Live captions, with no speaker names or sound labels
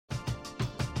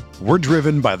We're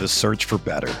driven by the search for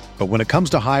better. But when it comes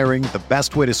to hiring, the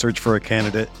best way to search for a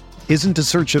candidate isn't to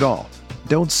search at all.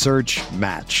 Don't search,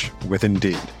 match with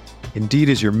Indeed. Indeed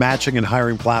is your matching and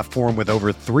hiring platform with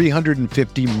over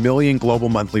 350 million global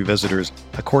monthly visitors,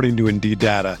 according to Indeed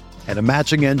data, and a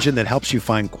matching engine that helps you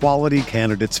find quality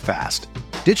candidates fast.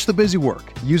 Ditch the busy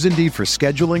work. Use Indeed for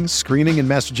scheduling, screening, and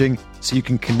messaging so you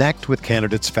can connect with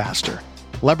candidates faster.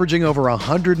 Leveraging over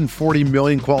 140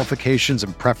 million qualifications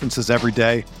and preferences every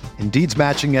day, Indeed's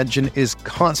matching engine is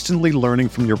constantly learning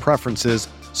from your preferences,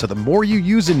 so the more you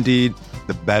use Indeed,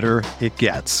 the better it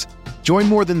gets. Join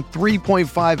more than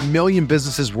 3.5 million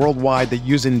businesses worldwide that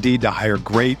use Indeed to hire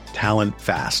great talent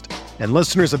fast. And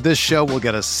listeners of this show will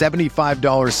get a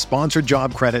 $75 sponsored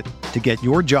job credit to get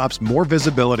your jobs more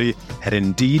visibility at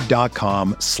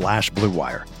Indeed.com/Blue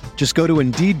Wire. Just go to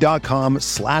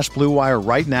Indeed.com/Blue Wire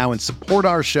right now and support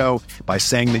our show by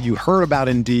saying that you heard about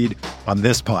Indeed on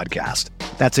this podcast.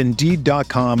 That's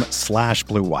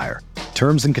Indeed.com/Blue Wire.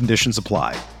 Terms and conditions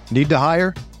apply. Need to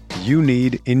hire? You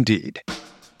need Indeed.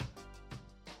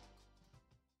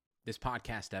 This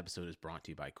podcast episode is brought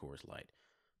to you by Coors Light.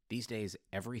 These days,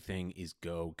 everything is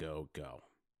go, go, go.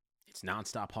 It's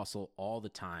nonstop hustle all the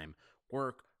time.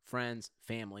 Work, friends,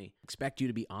 family, expect you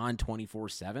to be on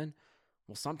 24/7.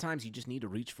 Well, sometimes you just need to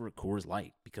reach for a Coors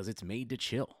Light because it's made to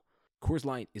chill. Coors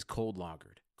Light is cold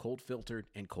lagered, cold filtered,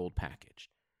 and cold packaged.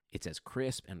 It's as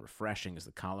crisp and refreshing as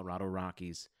the Colorado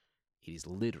Rockies. It is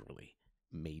literally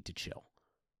made to chill.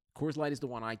 Coors Light is the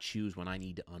one I choose when I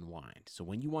need to unwind. So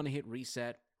when you want to hit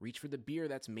reset, reach for the beer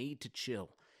that's made to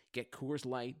chill. Get Coors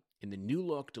Light in the new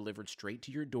look delivered straight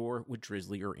to your door with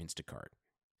Drizzly or Instacart.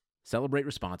 Celebrate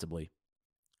responsibly.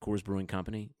 Coors Brewing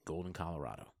Company, Golden,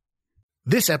 Colorado.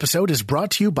 This episode is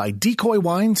brought to you by Decoy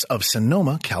Wines of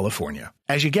Sonoma, California.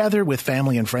 As you gather with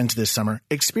family and friends this summer,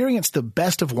 experience the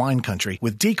best of wine country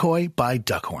with Decoy by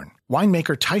Duckhorn.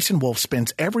 Winemaker Tyson Wolfe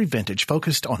spends every vintage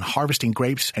focused on harvesting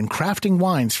grapes and crafting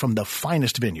wines from the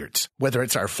finest vineyards. Whether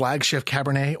it's our flagship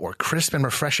Cabernet or crisp and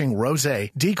refreshing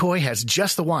Rosé, Decoy has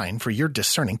just the wine for your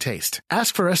discerning taste.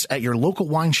 Ask for us at your local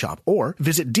wine shop or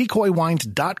visit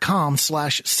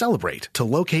decoywines.com/celebrate to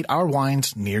locate our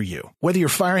wines near you. Whether you're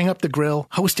firing up the grill,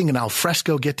 hosting an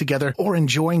alfresco get-together, or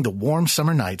enjoying the warm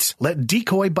summer nights, let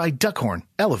Decoy by Duckhorn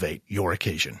elevate your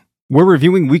occasion. We're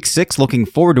reviewing Week 6, looking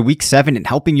forward to Week 7, and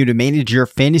helping you to manage your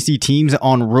fantasy teams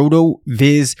on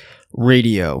RotoViz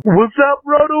Radio. What's up,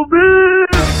 RotoViz?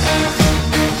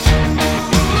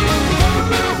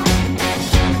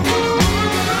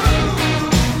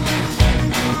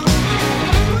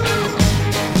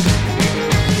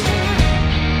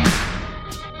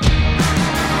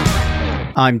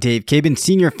 I'm Dave Cabin,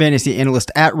 Senior Fantasy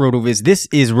Analyst at RotoViz. This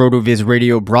is RotoViz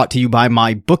Radio, brought to you by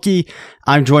MyBookie.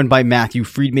 I'm joined by Matthew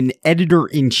Friedman,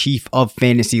 Editor-in-Chief of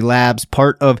Fantasy Labs,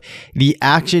 part of the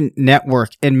Action Network.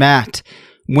 And Matt,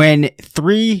 when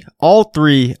all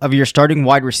three of your starting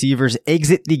wide receivers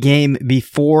exit the game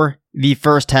before the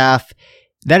first half,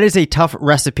 that is a tough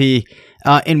recipe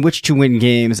in which to win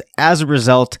games. As a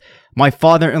result, my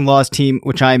father-in-law's team,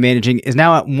 which I am managing, is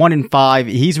now at 1-5.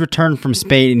 He's returned from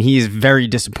Spain, and he is very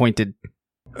disappointed.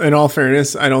 In all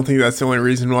fairness, I don't think that's the only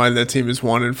reason why that team is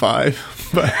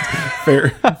 1-5. But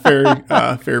fair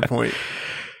point.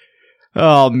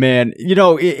 Oh man,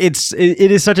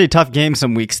 it is such a tough game.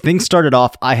 Some weeks things started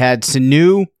off. I had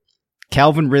Sanu,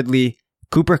 Calvin Ridley,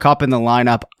 Cooper Kupp in the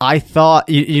lineup. I thought,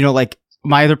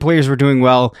 my other players were doing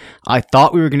well. I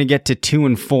thought we were going to get to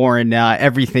 2-4, and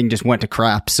everything just went to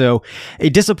crap. So a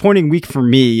disappointing week for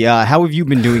me. How have you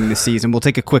been doing this season? We'll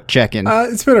take a quick check-in.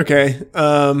 It's been okay.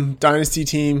 Dynasty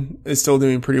team is still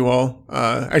doing pretty well.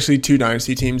 Actually, two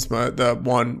Dynasty teams, but the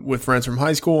one with friends from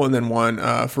high school and then one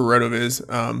for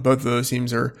RotoViz. Both of those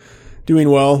teams are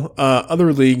doing well.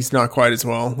 Other leagues, not quite as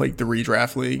well, like the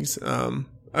redraft leagues.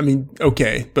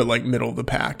 Okay, but like middle of the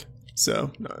pack.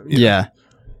 So, yeah.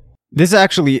 This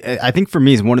actually, I think for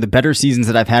me, is one of the better seasons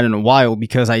that I've had in a while,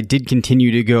 because I did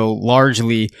continue to go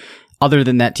largely, other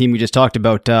than that team we just talked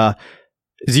about,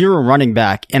 zero running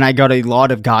back. And I got a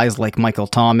lot of guys like Michael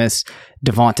Thomas,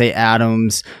 Devontae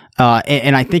Adams.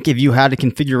 And I think if you had a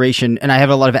configuration, and I have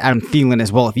a lot of Adam Thielen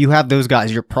as well, if you have those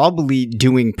guys, you're probably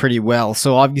doing pretty well.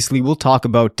 So obviously we'll talk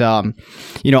about,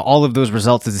 all of those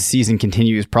results as the season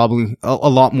continues, probably a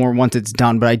lot more once it's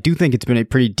done. But I do think it's been a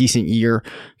pretty decent year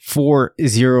for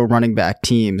zero running back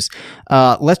teams.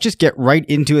 Let's just get right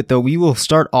into it, though. We will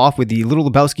start off with the Little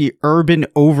Lebowski Urban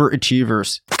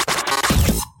Overachievers.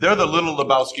 They're the Little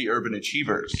Lebowski Urban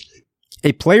Achievers.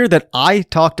 A player that I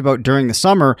talked about during the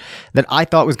summer that I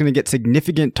thought was going to get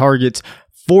significant targets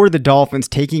for the Dolphins,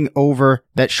 taking over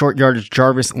that short yardage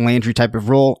Jarvis Landry type of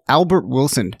role, Albert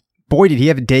Wilson. boy, did he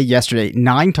have a day yesterday.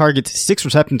 9 targets, 6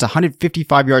 receptions,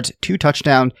 155 yards, 2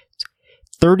 touchdowns,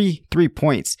 33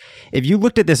 points. If you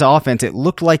looked at this offense, it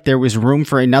looked like there was room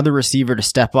for another receiver to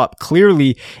step up.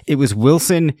 Clearly, it was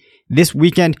Wilson this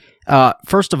weekend.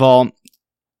 First of all,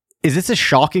 is this a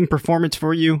shocking performance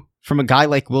for you from a guy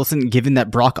like Wilson, given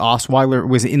that Brock Osweiler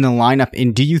was in the lineup?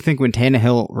 And do you think when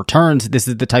Tannehill returns, this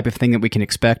is the type of thing that we can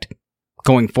expect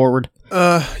going forward?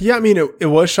 Yeah, I mean, it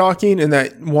was shocking in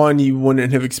that one, you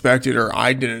wouldn't have expected, or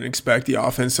I didn't expect the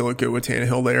offense to look good with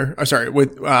Tannehill there.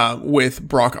 With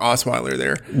Brock Osweiler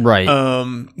there. Right.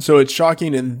 So it's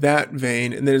shocking in that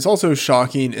vein. And then it's also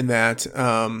shocking in that,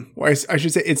 I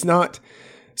should say it's not.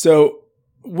 So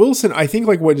Wilson, I think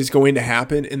like what is going to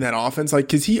happen in that offense, like,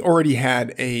 cause he already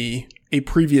had a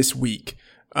previous week,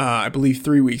 I believe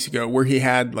 3 weeks ago, where he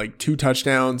had like 2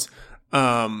 touchdowns.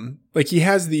 Like he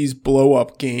has these blow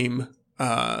up game,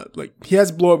 he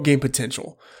has blow up game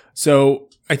potential. So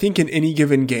I think in any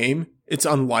given game, it's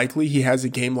unlikely he has a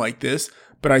game like this,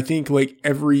 but I think like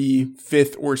every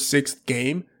 5th or 6th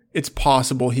game, it's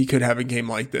possible he could have a game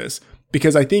like this,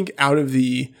 because I think out of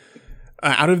the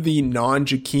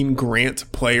non-Jakeem Grant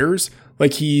players,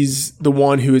 like he's the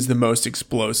one who is the most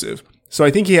explosive. So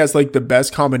I think he has like the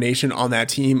best combination on that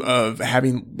team of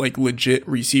having like legit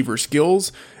receiver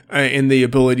skills and the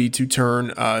ability to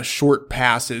turn short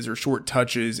passes or short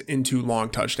touches into long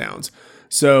touchdowns.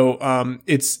 So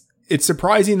it's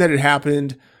surprising that it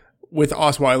happened with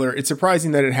Osweiler. It's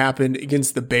surprising that it happened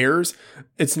against the Bears.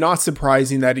 It's not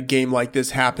surprising that a game like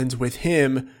this happens with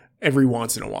him every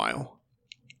once in a while.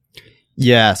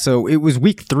 Yeah, so it was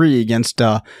week 3 against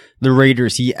the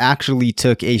Raiders. He actually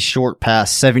took a short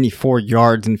pass, 74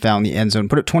 yards, and found the end zone.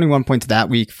 Put up 21 points that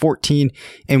week, 14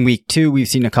 in week 2. We've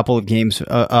seen a couple of games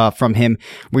from him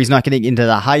where he's not getting into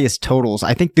the highest totals.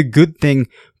 I think the good thing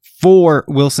for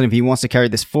Wilson, if he wants to carry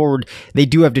this forward, they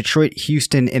do have Detroit,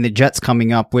 Houston, and the Jets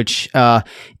coming up, which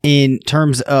in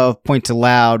terms of points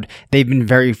allowed, they've been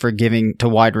very forgiving to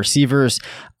wide receivers.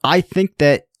 I think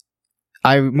that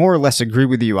I more or less agree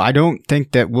with you. I don't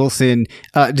think that Wilson,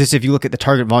 just if you look at the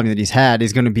target volume that he's had,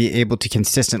 is going to be able to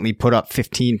consistently put up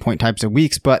 15-point types of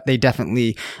weeks, but they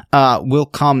definitely will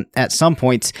come at some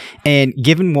points. And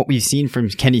given what we've seen from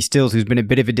Kenny Stills, who's been a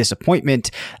bit of a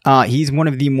disappointment, he's one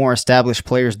of the more established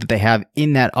players that they have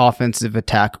in that offensive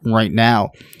attack right now.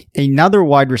 Another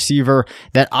wide receiver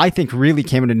that I think really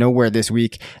came into nowhere this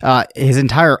week, his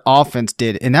entire offense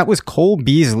did, and that was Cole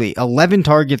Beasley. 11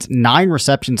 targets, 9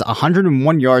 receptions,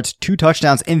 101 yards, 2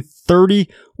 touchdowns, and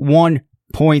 31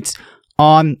 points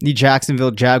on the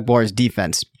Jacksonville Jaguars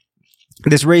defense.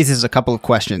 This raises a couple of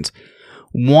questions.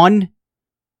 One,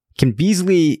 can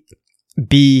Beasley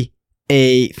be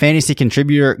a fantasy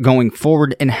contributor going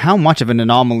forward, and how much of an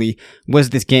anomaly was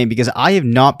this game? Because I have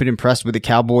not been impressed with the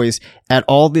Cowboys at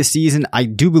all this season. I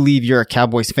do believe you're a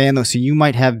Cowboys fan though, so you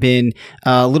might have been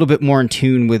a little bit more in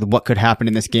tune with what could happen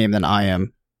in this game than I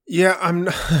am. Yeah,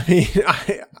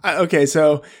 okay,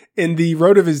 so in the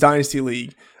RotoViz Dynasty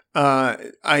League,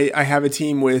 I have a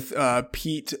team with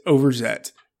Pete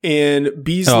Overzet, and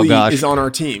Beasley is on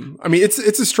our team. I mean, it's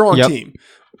a strong team.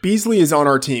 Beasley is on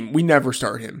our team. We never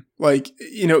start him. Like,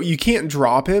 you can't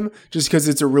drop him just because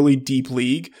it's a really deep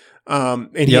league,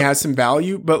 and he has some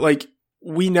value, but like,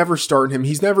 we never start him.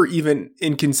 He's never even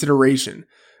in consideration.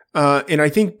 And I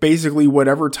think basically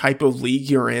whatever type of league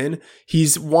you're in,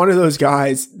 he's one of those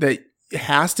guys that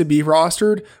has to be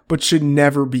rostered, but should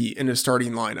never be in a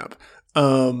starting lineup.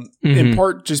 In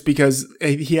part just because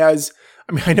he has,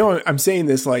 I mean, I know I'm saying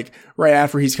this like right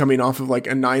after he's coming off of like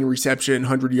a 9 reception,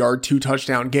 100-yard, 2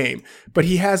 touchdown game, but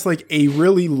he has like a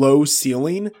really low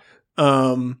ceiling,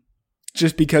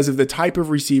 just because of the type of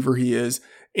receiver he is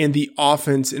and the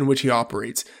offense in which he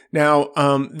operates. Now,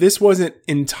 this wasn't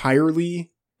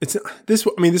entirely,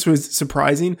 this was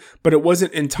surprising, but it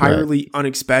wasn't entirely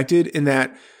unexpected in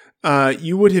that,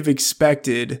 you would have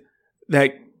expected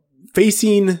that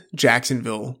facing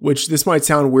Jacksonville, which this might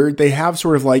sound weird, they have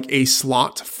sort of like a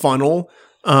slot funnel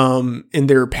in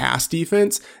their pass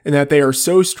defense, and that they are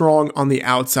so strong on the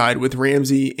outside with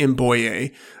Ramsey and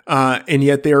Boye, and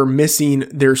yet they are missing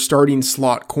their starting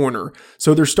slot corner.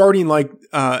 So they're starting like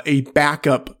a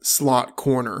backup slot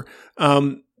corner.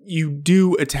 You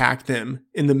do attack them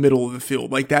in the middle of the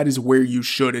field. Like, that is where you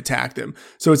should attack them.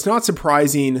 So it's not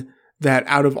surprising that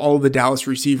out of all of the Dallas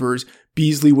receivers,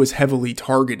 Beasley was heavily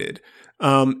targeted.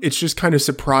 It's just kind of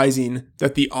surprising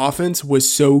that the offense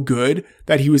was so good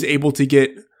that he was able to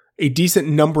get a decent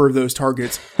number of those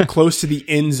targets close to the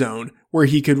end zone where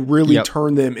he could really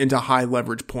turn them into high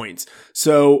leverage points.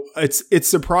 So it's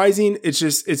surprising.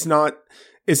 It's not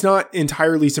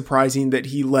entirely surprising that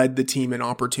he led the team in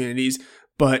opportunities,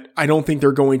 but I don't think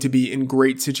they're going to be in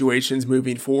great situations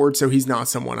moving forward. So he's not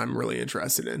someone I'm really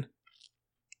interested in.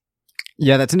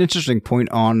 Yeah, that's an interesting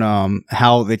point on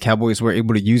how the Cowboys were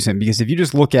able to use him, because if you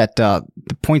just look at the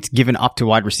points given up to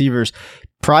wide receivers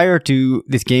prior to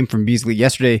this game from Beasley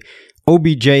yesterday,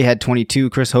 OBJ had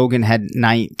 22, Chris Hogan had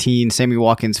 19, Sammy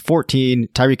Watkins 14,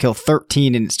 Tyreek Hill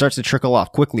 13, and it starts to trickle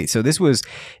off quickly. So this was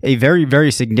a very,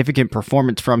 very significant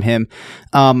performance from him.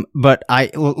 But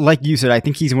like you said, I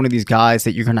think he's one of these guys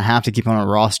that you're going to have to keep on a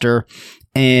roster.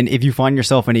 And if you find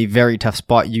yourself in a very tough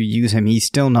spot, you use him. He's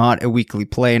still not a weekly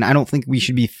play. And I don't think we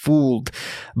should be fooled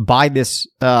by this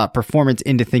performance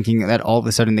into thinking that all of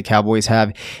a sudden the Cowboys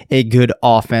have a good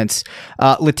offense.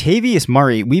 Latavius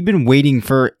Murray, we've been waiting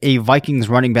for a Vikings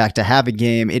running back to have a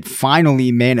game. It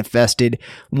finally manifested.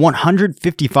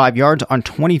 155 yards on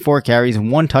 24 carries,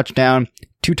 1 touchdown,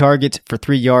 2 targets for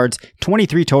 3 yards,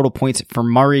 23 total points for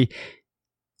Murray.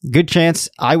 Good chance,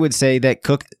 I would say, that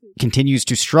Cook continues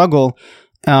to struggle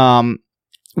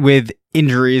with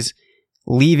injuries,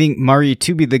 leaving Murray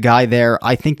to be the guy there.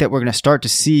 I think that we're going to start to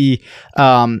see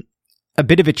a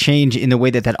bit of a change in the way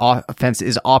that offense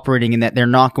is operating, and that they're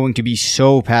not going to be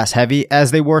so pass heavy as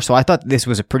they were. So I thought this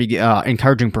was a pretty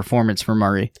encouraging performance for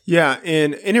Murray. Yeah,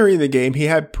 and entering the game, he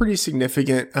had pretty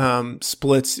significant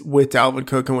splits with Dalvin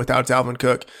Cook and without Dalvin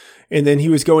Cook. And then he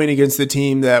was going against the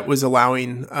team that was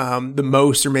allowing the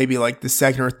most, or maybe like the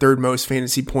second or third most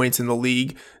fantasy points in the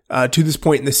league to this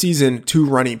point in the season to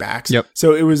running backs. Yep.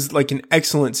 So it was like an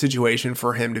excellent situation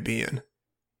for him to be in.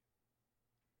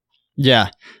 Yeah,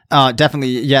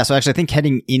 definitely. Yeah, so actually I think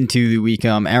heading into the week,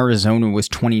 Arizona was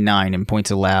 29 in points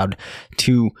allowed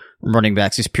to running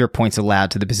backs, just pure points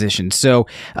allowed to the position. So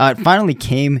it finally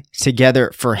came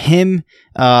together for him,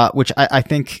 which I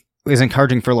think is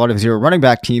encouraging for a lot of zero running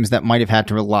back teams that might have had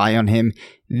to rely on him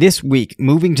this week.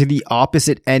 Moving to the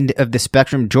opposite end of the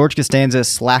spectrum, George Costanza,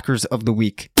 Slackers of the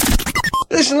Week.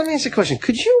 Listen, let me ask you a question.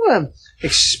 Could you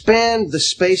expand the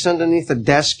space underneath the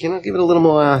desk? Give it a little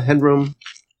more headroom.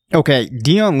 Okay,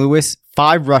 Dion Lewis,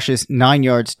 5 rushes, 9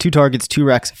 yards, 2 targets, 2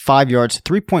 wrecks, 5 yards,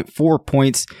 3.4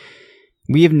 points.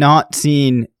 We have not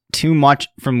seen too much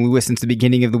from Lewis since the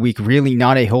beginning of the week. Really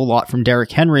not a whole lot from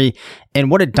Derrick Henry. And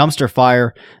what a dumpster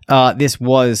fire this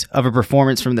was of a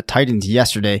performance from the Titans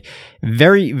yesterday.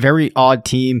 Very, very odd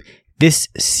team this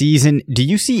season. Do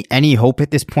you see any hope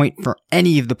at this point for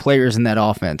any of the players in that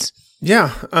offense?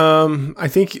 Yeah, I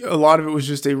think a lot of it was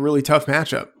just a really tough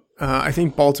matchup. I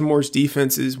think Baltimore's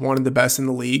defense is one of the best in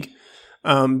the league.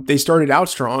 They started out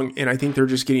strong, and I think they're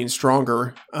just getting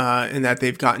stronger in that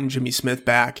they've gotten Jimmy Smith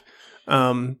back.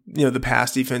 The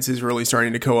pass defense is really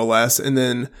starting to coalesce. And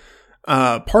then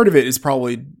part of it is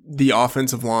probably the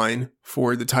offensive line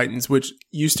for the Titans, which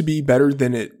used to be better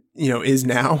than it is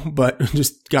now, but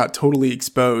just got totally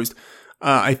exposed.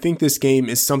 I think this game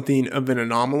is something of an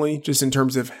anomaly just in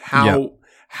terms of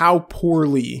how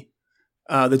poorly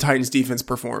the Titans defense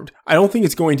performed. I don't think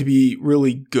it's going to be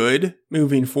really good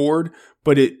moving forward,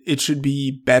 but it should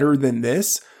be better than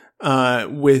this.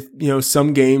 With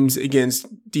some games against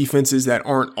defenses that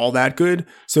aren't all that good.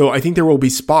 So I think there will be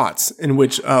spots in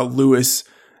which Lewis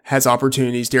has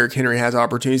opportunities, Derrick Henry has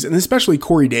opportunities, and especially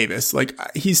Corey Davis. Like,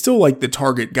 he's still like the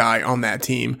target guy on that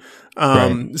team.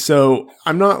 Right. So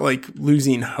I'm not like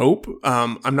losing hope.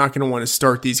 I'm not going to want to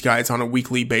start these guys on a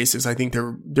weekly basis. I think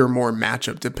they're more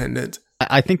matchup dependent.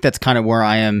 I think that's kind of where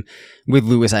I am with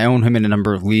Lewis. I own him in a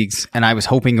number of leagues, and I was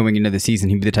hoping going into the season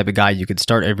he'd be the type of guy you could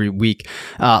start every week.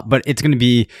 But it's going to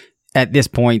be, at this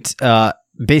point,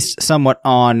 based somewhat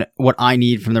on what I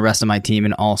need from the rest of my team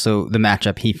and also the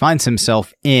matchup he finds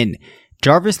himself in.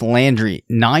 Jarvis Landry,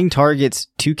 9 targets,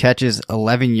 2 catches,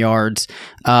 11 yards,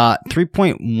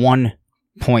 3.1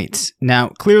 points. Now,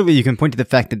 clearly you can point to the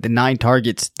fact that the 9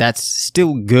 targets, that's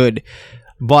still good.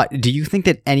 But do you think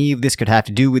that any of this could have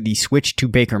to do with the switch to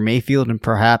Baker Mayfield and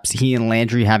perhaps he and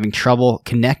Landry having trouble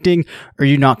connecting? Or are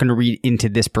you not going to read into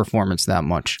this performance that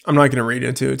much? I'm not going to read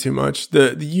into it too much.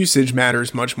 The usage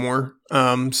matters much more.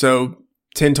 So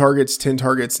 10 targets,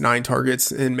 9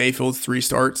 targets, and Mayfield's 3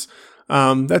 starts.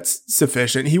 That's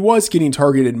sufficient. He was getting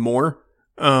targeted more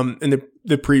in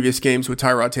the previous games with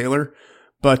Tyrod Taylor.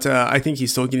 But I think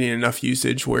he's still getting enough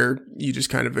usage where you just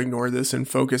kind of ignore this and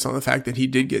focus on the fact that he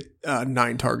did get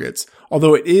 9 targets.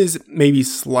 Although it is maybe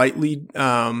slightly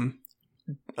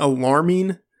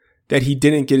alarming that he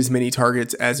didn't get as many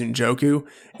targets as Njoku.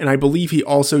 And I believe he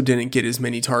also didn't get as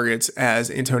many targets as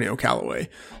Antonio Callaway.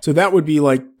 So that would be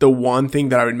like the one thing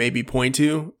that I would maybe point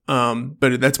to.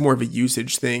 But that's more of a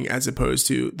usage thing as opposed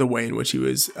to the way in which he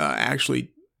was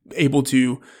actually able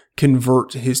to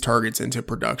convert his targets into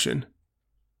production.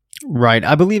 Right.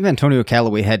 I believe Antonio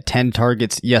Callaway had 10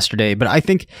 targets yesterday, but I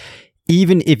think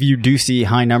even if you do see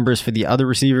high numbers for the other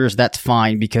receivers, that's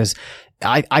fine because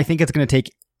I think it's going to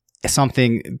take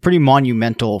something pretty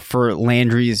monumental for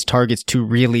Landry's targets to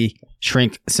really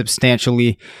shrink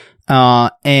substantially.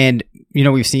 And,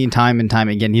 we've seen time and time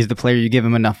again, he's the player, you give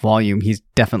him enough volume, he's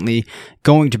definitely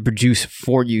going to produce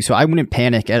for you. So I wouldn't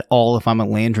panic at all if I'm a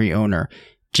Landry owner.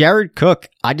 Jared Cook,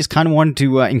 I just kind of wanted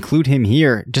to include him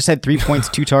here. Just had 3 points,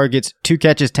 2 targets, 2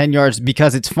 catches, 10 yards,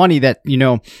 because it's funny that,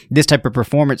 this type of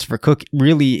performance for Cook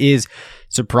really is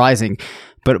surprising.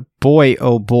 But boy,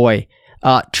 oh boy,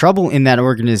 trouble in that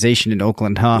organization in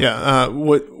Oakland, huh? Yeah.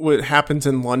 What happens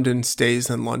in London stays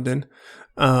in London.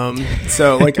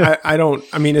 So like,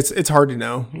 it's hard to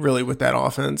know really with that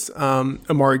offense.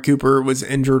 Amari Cooper was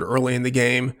injured early in the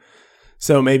game,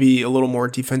 so maybe a little more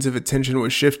defensive attention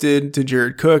was shifted to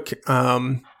Jared Cook.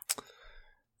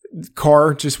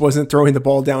 Carr just wasn't throwing the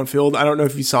ball downfield. I don't know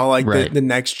if you saw the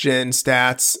next gen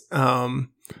stats,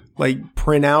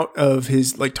 printout of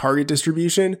his target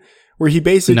distribution, where he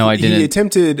basically he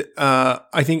attempted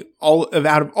I think out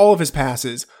of all of his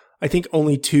passes, I think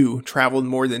only 2 traveled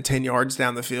more than 10 yards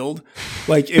down the field.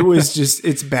 It was just,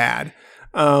 it's bad.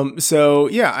 So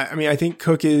yeah, I think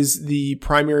Cook is the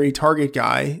primary target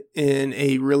guy in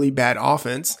a really bad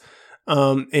offense.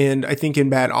 And I think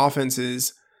in bad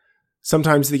offenses,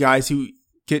 sometimes the guys who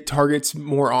get targets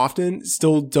more often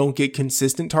still don't get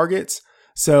consistent targets.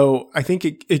 So I think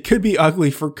it could be ugly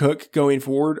for Cook going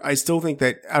forward. I still think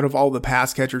that out of all the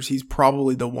pass catchers, he's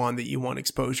probably the one that you want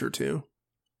exposure to.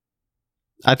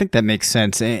 I think that makes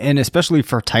sense. And especially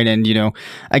for tight end,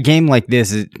 a game like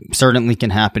this, it certainly can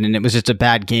happen. And it was just a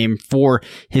bad game for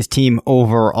his team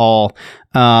overall.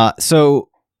 So,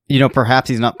 perhaps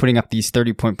he's not putting up these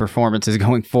 30-point performances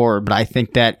going forward, but I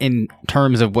think that in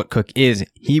terms of what Cook is,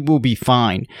 he will be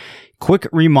fine. Quick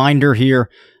reminder here.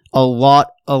 A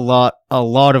lot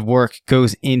of work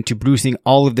goes into producing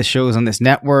all of the shows on this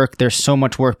network. There's so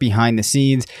much work behind the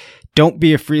scenes. Don't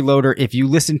be a freeloader. If you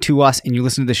listen to us and you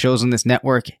listen to the shows on this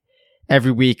network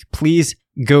every week, please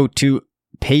go to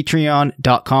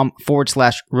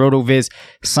patreon.com/RotoViz.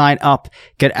 Sign up,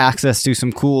 get access to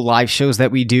some cool live shows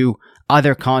that we do,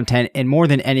 other content, and more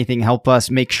than anything, help us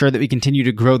make sure that we continue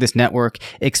to grow this network,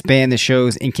 expand the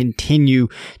shows, and continue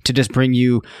to just bring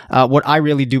you what I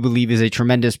really do believe is a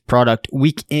tremendous product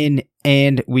week in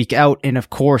and week out. And of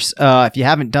course, if you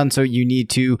haven't done so, you need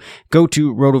to go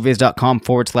to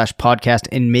rotoviz.com/podcast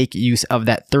and make use of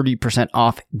that 30%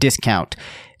 off discount.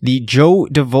 The Joe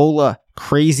Davola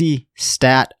crazy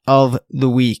stat of the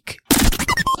week.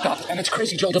 And it's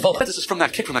Crazy Joe Davola. This is from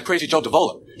that kid from that Crazy Joe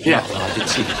Davola. Yeah, I did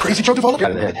see. Crazy Joe Davola?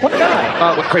 Got it ahead. What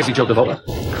guy? What Crazy Joe Davola?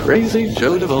 Crazy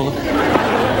Joe Davola.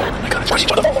 Oh my God, it's Crazy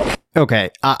Joe Davola. Okay,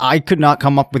 I could not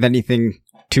come up with anything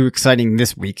too exciting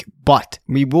this week, but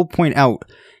we will point out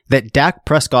that Dak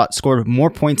Prescott scored more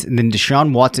points than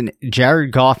Deshaun Watson,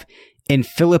 Jared Goff, and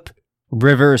Phillip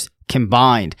Rivers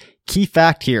combined. Key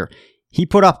fact here. He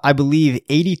put up, I believe,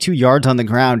 82 yards on the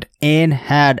ground and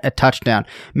had a touchdown.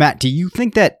 Matt, do you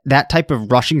think that that type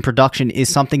of rushing production is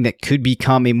something that could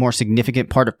become a more significant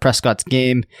part of Prescott's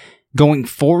game going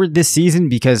forward this season?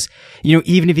 Because,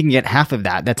 even if you can get half of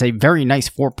that, that's a very nice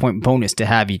 4-point bonus to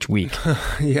have each week.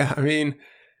 Yeah,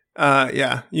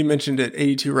 you mentioned it,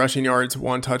 82 rushing yards,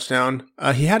 1 touchdown.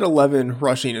 He had 11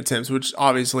 rushing attempts, which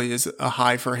obviously is a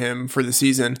high for him for the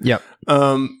season. Yep.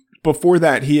 Before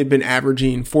that, he had been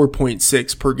averaging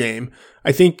 4.6 per game.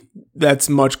 I think that's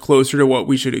much closer to what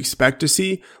we should expect to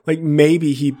see.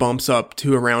 Maybe he bumps up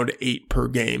to around 8 per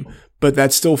game, but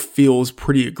that still feels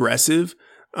pretty aggressive,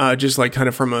 just kind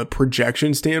of from a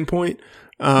projection standpoint.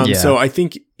 So I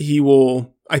think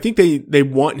they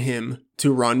want him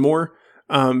to run more,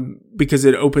 because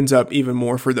it opens up even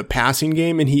more for the passing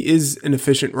game, and he is an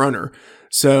efficient runner.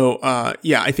 So,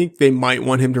 I think they might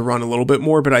want him to run a little bit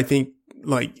more, but I think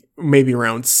maybe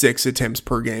around 6 attempts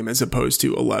per game as opposed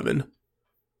to 11.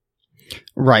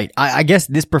 Right. I guess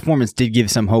this performance did give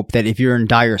some hope that if you're in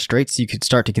dire straits, you could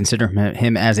start to consider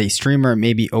him as a streamer.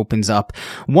 Maybe opens up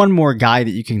one more guy that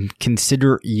you can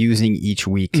consider using each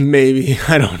week. Maybe.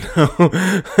 I don't know.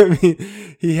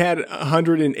 He had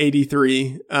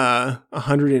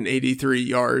 183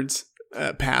 yards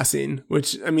passing,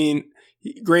 which,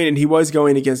 granted, he was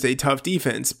going against a tough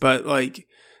defense, but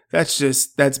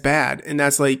that's bad. And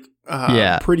that's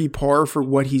pretty par for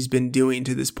what he's been doing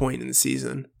to this point in the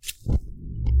season.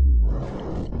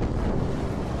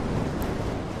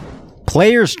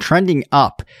 Players trending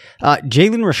up.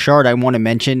 Jalen Richard, I want to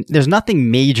mention. There's nothing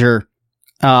major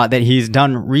that he's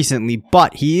done recently,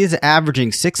 but he is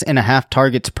averaging 6.5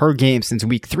 targets per game since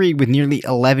week 3 with nearly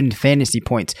 11 fantasy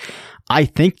points. I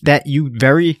think that you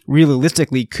very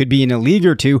realistically could be in a league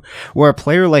or two where a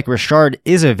player like Richard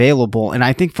is available. And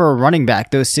I think for a running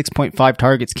back, those 6.5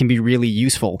 targets can be really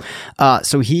useful.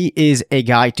 So he is a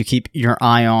guy to keep your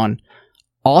eye on.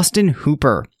 Austin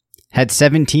Hooper had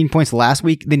 17 points last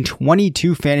week, then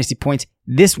 22 fantasy points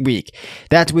this week.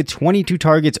 That's with 22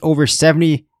 targets over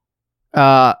 70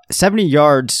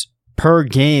 yards per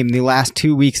game the last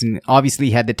 2 weeks, and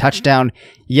obviously had the touchdown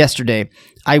yesterday.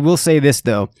 I will say this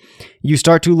though, you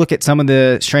start to look at some of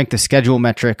the strength of schedule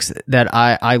metrics that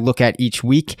I look at each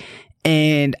week,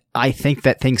 and I think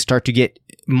that things start to get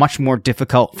much more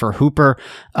difficult for Hooper.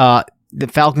 The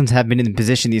Falcons have been in the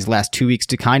position these last 2 weeks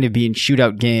to kind of be in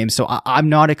shootout games, so I'm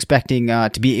not expecting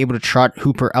to be able to trot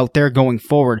Hooper out there going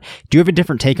forward. Do you have a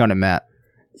different take on it, Matt?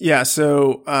 Yeah,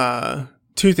 so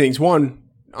two things. One,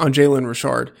 on Jalen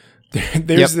Richard.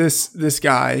 There's this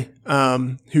guy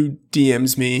who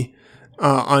DMs me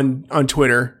on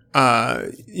Twitter,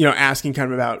 asking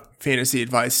kind of about fantasy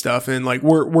advice stuff, and like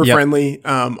we're friendly.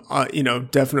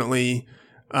 Definitely.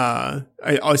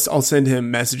 I'll send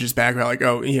him messages back about like,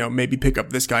 oh, maybe pick up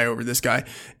this guy over this guy.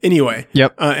 Anyway,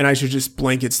 and I should just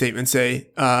blanket statement say,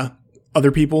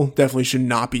 other people definitely should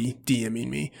not be DMing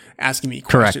me, asking me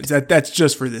questions. That's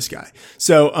just for this guy.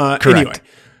 So anyway.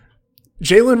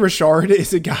 Jalen Richard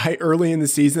is a guy early in the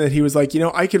season that he was like,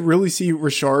 I could really see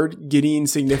Richard getting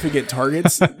significant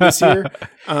targets this year,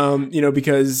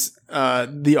 because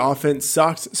the offense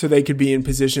sucked. So they could be in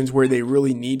positions where they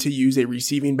really need to use a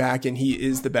receiving back, and he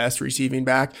is the best receiving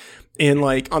back. And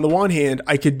like, on the one hand,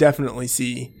 I could definitely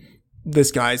see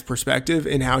this guy's perspective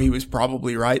and how he was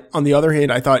probably right. On the other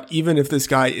hand, I thought even if this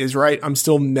guy is right, I'm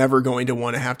still never going to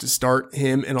want to have to start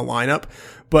him in a lineup.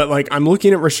 But like, I'm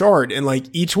looking at Richard, and like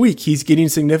each week he's getting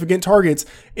significant targets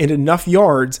and enough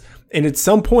yards. And at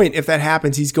some point, if that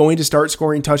happens, he's going to start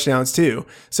scoring touchdowns too.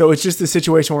 So it's just a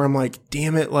situation where I'm like,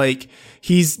 damn it. Like,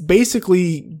 he's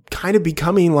basically kind of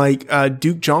becoming like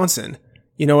Duke Johnson.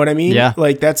 You know what I mean? Yeah.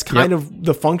 Like, that's kind of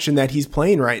the function that he's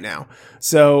playing right now.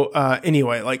 So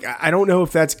anyway, like, I don't know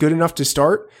if that's good enough to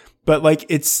start, but like,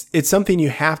 it's something you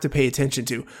have to pay attention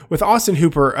to. With Austin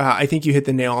Hooper, I think you hit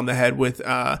the nail on the head with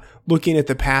looking at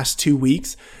the past 2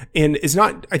 weeks. And it's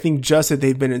not, I think, just that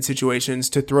they've been in situations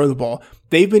to throw the ball.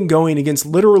 They've been going against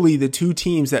literally the two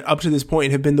teams that up to this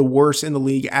point have been the worst in the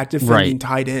league at defending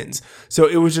tight ends. So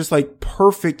it was just like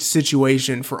perfect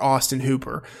situation for Austin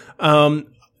Hooper.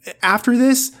 After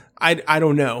this, I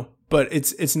don't know, but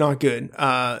it's not good.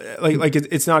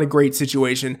 It's not a great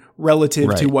situation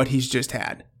relative to what he's just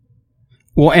had.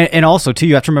 Well, and also too,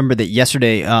 you have to remember that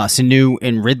yesterday, Sanu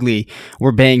and Ridley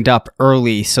were banged up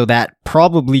early, so that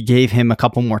probably gave him a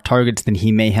couple more targets than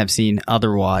he may have seen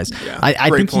otherwise. Yeah, I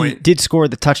think he did score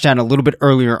the touchdown a little bit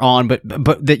earlier on, but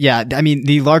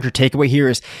the larger takeaway here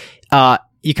is,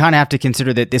 you kind of have to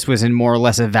consider that this was in more or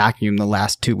less a vacuum the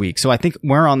last 2 weeks. So I think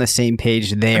we're on the same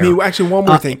page there. I mean, actually, one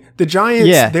more thing. The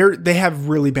Giants, they have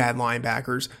really bad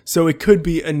linebackers. So it could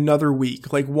be another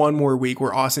week, like one more week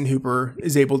where Austin Hooper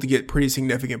is able to get pretty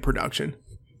significant production.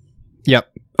 Yep.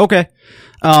 Okay.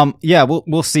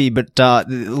 We'll see. But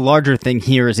the larger thing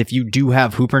here is if you do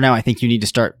have Hooper now, I think you need to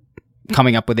start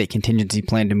coming up with a contingency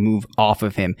plan to move off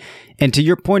of him. And to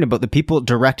your point about the people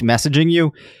direct messaging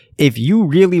you, if you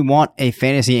really want a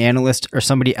fantasy analyst or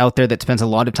somebody out there that spends a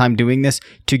lot of time doing this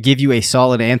to give you a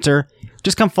solid answer,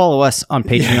 just come follow us on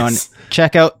Patreon. Yes.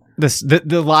 Check out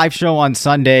the live show on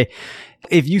Sunday.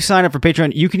 If you sign up for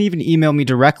Patreon, you can even email me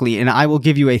directly and I will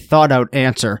give you a thought out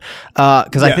answer.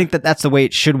 Cause I think that that's the way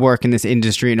it should work in this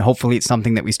industry. And hopefully it's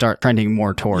something that we start trending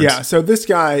more towards. Yeah. So this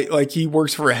guy, like, he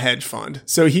works for a hedge fund.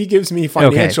 So he gives me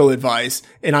financial advice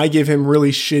and I give him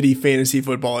really shitty fantasy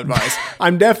football advice.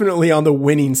 I'm definitely on the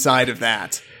winning side of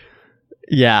that.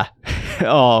 Yeah.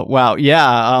 Oh, wow.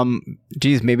 Yeah.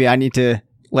 Geez, maybe I need to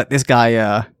let this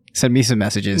guy, send me some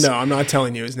messages. No, I'm not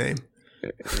telling you his name.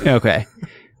 Okay.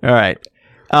 All right.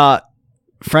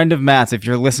 Friend of Matt's, if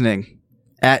you're listening,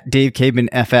 at Dave Caban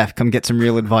FF, come get some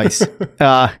real advice.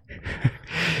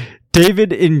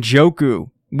 David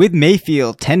Njoku with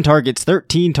Mayfield, 10 targets,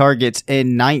 13 targets,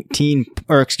 and 10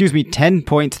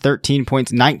 points, 13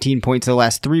 points, 19 points the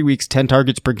last 3 weeks, 10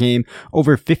 targets per game,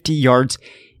 over 50 yards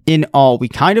in all. We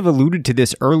kind of alluded to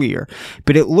this earlier,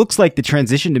 but it looks like the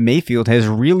transition to Mayfield has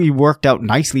really worked out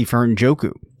nicely for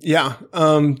Njoku. Yeah.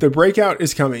 The breakout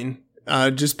is coming.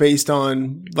 Just based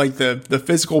on like the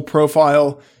physical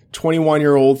profile,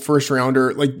 21-year-old first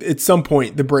rounder, like at some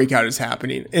point the breakout is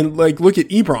happening. And like, look at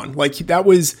Ebron, like that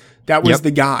was That was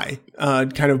the guy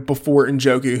kind of before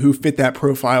Njoku who fit that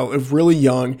profile of really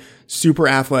young, super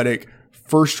athletic,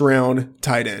 first round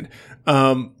tight end.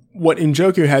 What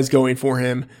Njoku has going for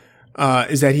him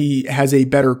is that he has a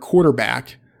better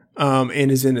quarterback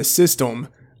and is in a system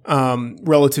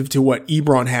relative to what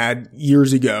Ebron had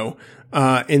years ago.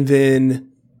 And then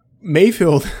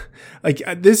Mayfield, like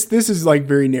this is like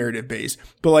very narrative based,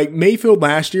 but like Mayfield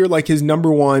last year, like his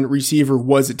number one receiver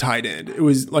was a tight end. It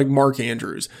was like Mark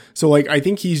Andrews. So like, I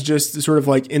think he's just sort of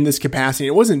like in this capacity.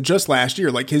 It wasn't just last year,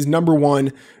 like his number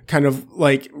one kind of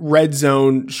like red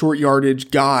zone, short yardage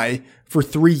guy for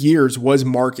 3 years was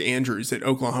Mark Andrews at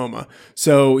Oklahoma.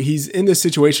 So he's in this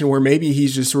situation where maybe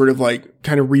he's just sort of like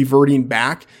kind of reverting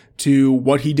back to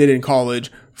what he did in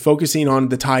college, focusing on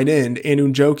the tight end, and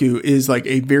Njoku is like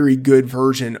a very good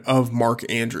version of Mark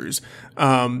Andrews.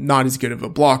 Not as good of a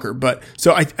blocker, but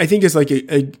so I think it's like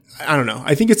I don't know.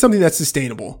 I think it's something that's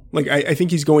sustainable. Like I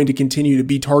think he's going to continue to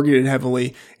be targeted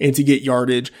heavily and to get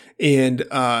yardage. And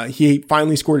he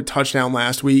finally scored a touchdown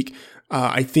last week.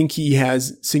 I think he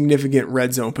has significant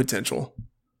red zone potential.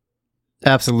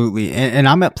 Absolutely. And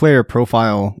I'm at player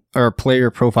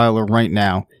profiler right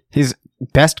now. His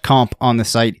best comp on the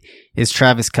site is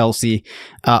Travis Kelce,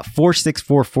 4.64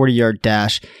 40-yard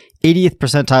dash, 80th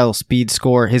percentile speed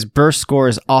score. His burst score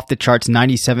is off the charts,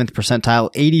 97th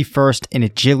percentile, 81st in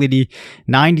agility,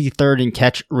 93rd in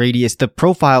catch radius. The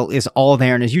profile is all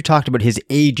there. And as you talked about, his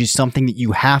age is something that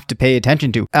you have to pay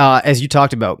attention to. As you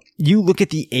talked about, you look at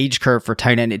the age curve for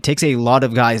tight end. It takes a lot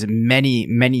of guys many,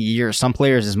 many years, some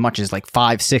players as much as like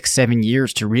 5, 6, 7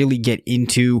 years to really get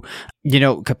into,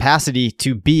 capacity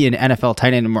to be an NFL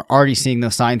tight end. And we're already seeing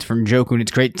those signs from Njoku, and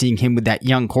it's great seeing him with that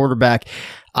young quarterback.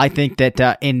 I think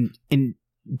that in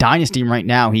Dynasty right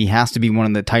now, he has to be one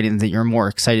of the tight ends that you're more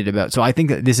excited about. So I think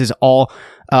that this is all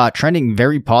trending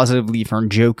very positively for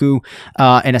Njoku.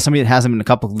 And as somebody that has him in a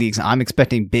couple of leagues, I'm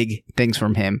expecting big things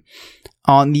from him.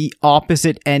 On the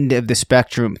opposite end of the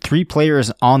spectrum, 3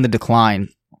 players on the decline.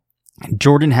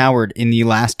 Jordan Howard in the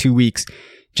last 2 weeks,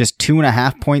 just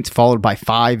 2.5 points, followed by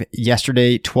 5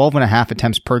 yesterday, 12.5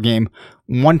 attempts per game,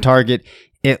 1 target.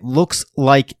 It looks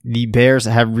like the Bears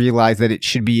have realized that it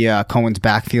should be Cohen's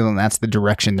backfield, and that's the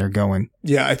direction they're going.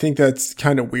 Yeah, I think that's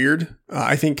kind of weird.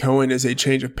 I think Cohen is a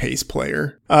change of pace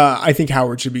player. I think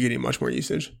Howard should be getting much more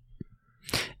usage.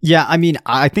 Yeah, I mean,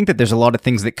 I think that there's a lot of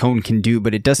things that Cohen can do,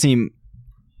 but it does seem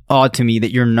odd to me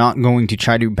that you're not going to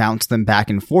try to bounce them back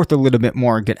and forth a little bit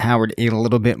more, get Howard a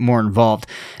little bit more involved.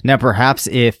 Now, perhaps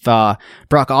if Brock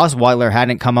Osweiler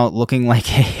hadn't come out looking like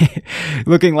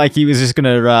he was just going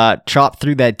to chop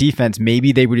through that defense,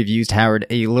 maybe they would have used Howard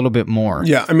a little bit more.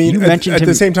 Yeah, I mean, at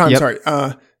the same time,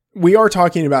 we are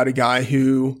talking about a guy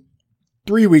who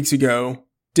 3 weeks ago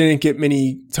didn't get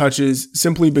many touches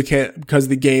simply because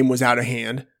the game was out of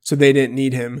hand, so they didn't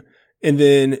need him. And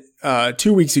then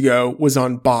 2 weeks ago was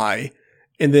on bye.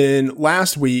 And then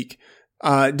last week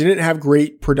didn't have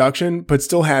great production, but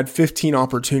still had 15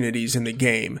 opportunities in the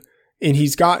game. And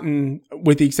he's gotten,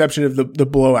 with the exception of the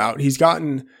blowout, he's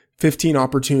gotten 15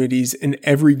 opportunities in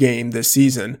every game this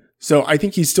season. So I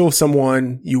think he's still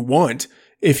someone you want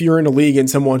if you're in a league and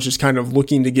someone's just kind of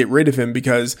looking to get rid of him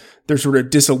because they're sort of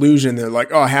disillusioned. They're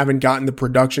like, I haven't gotten the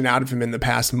production out of him in the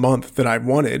past month that I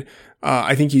wanted.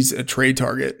 I think he's a trade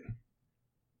target.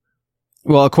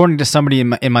 Well, according to somebody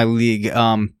in my league,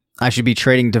 I should be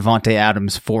trading Devontae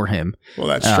Adams for him. Well,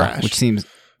 that's trash. Which seems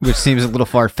a little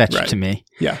far-fetched to me.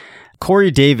 Yeah.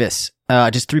 Corey Davis,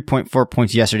 just 3.4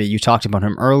 points yesterday. You talked about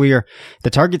him earlier.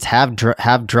 The targets have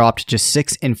dropped just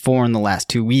 6 and 4 in the last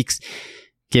 2 weeks.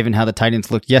 Given how the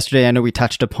Titans looked yesterday, I know we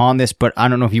touched upon this, but I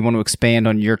don't know if you want to expand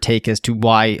on your take as to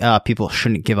why people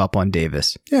shouldn't give up on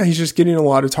Davis. Yeah, he's just getting a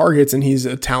lot of targets, and he's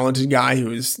a talented guy who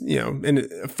is, in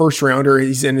a first rounder.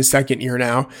 He's in his second year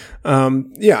now. I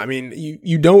mean,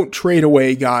 you don't trade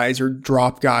away guys or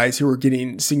drop guys who are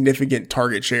getting significant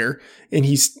target share, and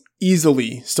he's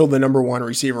easily still the number 1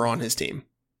 receiver on his team.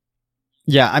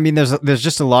 Yeah, I mean, there's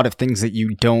just a lot of things that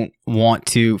you don't want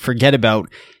to forget about.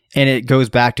 And it goes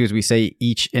back to, as we say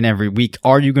each and every week,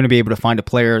 are you going to be able to find a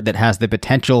player that has the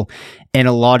potential and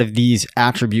a lot of these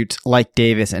attributes like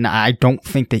Davis? And I don't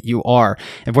think that you are.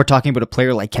 If we're talking about a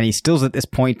player like Kenny Stills at this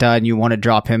point and you want to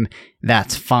drop him,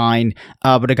 that's fine.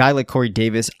 But a guy like Corey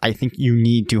Davis, I think you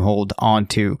need to hold on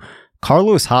to.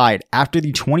 Carlos Hyde, after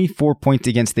the 24 points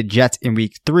against the Jets in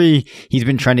week 3, he's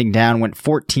been trending down, went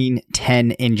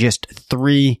 14-10 in just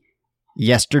 3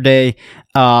 yesterday.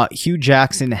 Hugh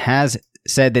Jackson has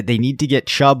said that they need to get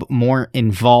Chubb more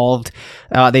involved.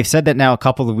 They've said that now a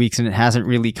couple of weeks and it hasn't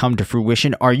really come to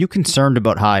fruition. Are you concerned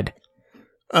about Hyde?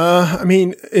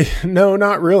 No,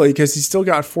 not really, because he still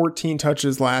got 14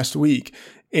 touches last week.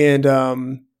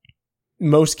 And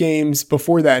most games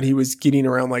before that, he was getting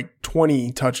around like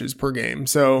 20 touches per game.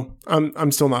 So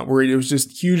I'm still not worried. It was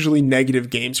just hugely negative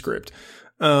game script.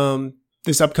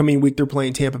 This upcoming week, they're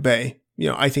playing Tampa Bay.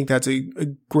 I think that's a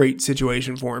great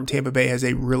situation for him. Tampa Bay has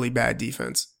a really bad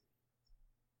defense.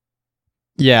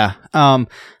 Yeah. I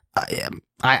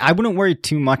wouldn't worry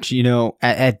too much,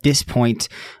 at this point.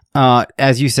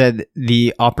 As you said,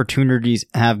 the opportunities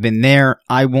have been there.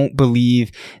 I won't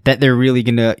believe that they're really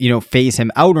going to, phase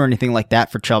him out or anything like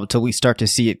that for Chubb until we start to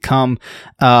see it come.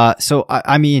 So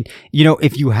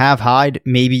if you have Hyde,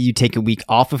 maybe you take a week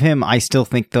off of him. I still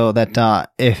think though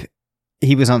that, if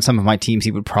he was on some of my teams,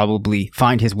 he would probably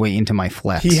find his way into my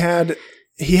flex.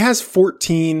 He has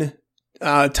 14,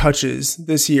 touches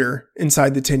this year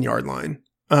inside the 10-yard line.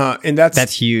 And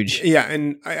that's huge. Yeah.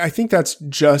 And I think that's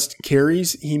just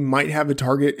carries. He might have a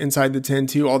target inside the 10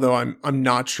 too, although I'm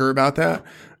not sure about that.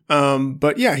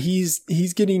 But yeah,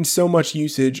 he's getting so much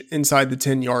usage inside the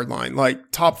 10-yard line,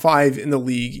 like top 5 in the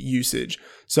league usage.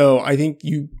 So I think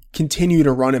you continue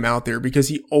to run him out there because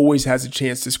he always has a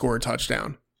chance to score a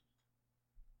touchdown.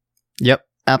 Yep,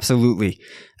 absolutely.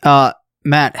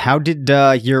 Matt, how did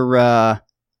your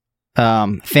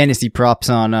fantasy props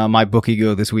on my bookie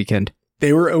go this weekend?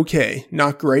 They were okay.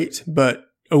 Not great, but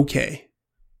okay.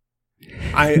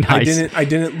 Nice. I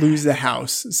didn't lose the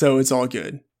house, so it's all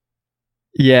good.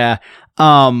 Yeah.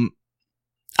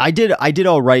 I did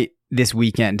all right this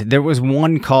weekend. There was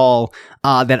one call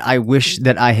that I wish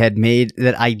that I had made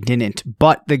that I didn't.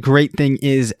 But the great thing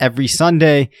is every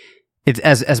Sunday, it's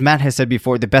as Matt has said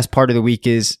before, the best part of the week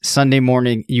is Sunday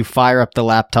morning, you fire up the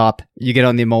laptop, you get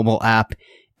on the mobile app,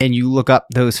 and you look up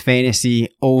those fantasy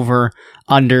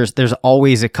over-unders. There's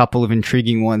always a couple of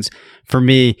intriguing ones for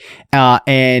me,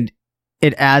 and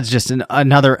it adds just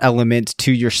another element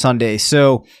to your Sunday.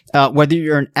 So whether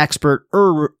you're an expert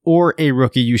or a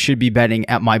rookie, you should be betting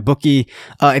at MyBookie.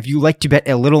 If you like to bet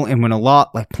a little and win a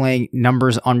lot, like playing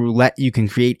numbers on roulette, you can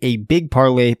create a big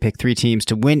parlay, pick 3 teams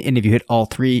to win, and if you hit all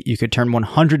 3, you could turn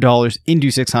 $100 into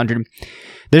 $600.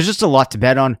 There's just a lot to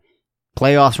bet on.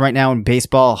 Playoffs right now in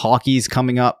baseball, hockey's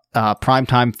coming up,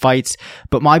 primetime fights,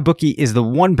 but MyBookie is the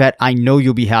one bet I know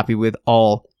you'll be happy with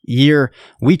all year.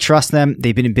 We trust them.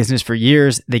 They've been in business for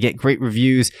years. They get great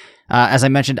reviews. As I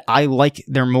mentioned, I like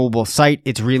their mobile site.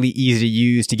 It's really easy to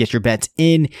use to get your bets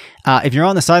in. If you're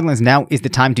on the sidelines, now is the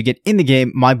time to get in the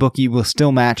game. MyBookie will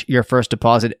still match your first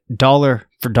deposit dollar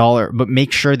for dollar, but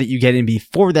make sure that you get in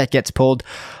before that gets pulled.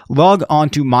 Log on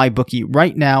to MyBookie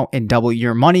right now and double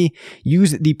your money.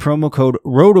 Use the promo code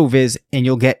RotoViz and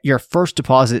you'll get your first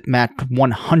deposit matched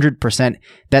 100%.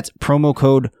 That's promo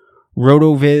code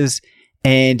RotoViz.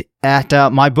 And at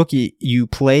MyBookie, you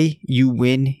play, you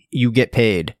win, you get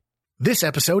paid. This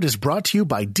episode is brought to you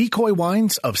by Decoy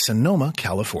Wines of Sonoma,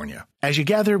 California. As you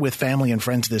gather with family and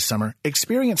friends this summer,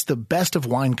 experience the best of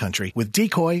wine country with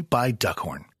Decoy by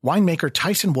Duckhorn. Winemaker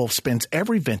Tyson Wolf spends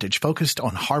every vintage focused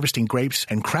on harvesting grapes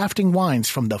and crafting wines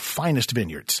from the finest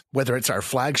vineyards. Whether it's our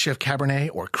flagship Cabernet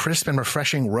or crisp and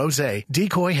refreshing Rosé,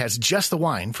 Decoy has just the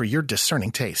wine for your discerning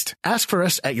taste. Ask for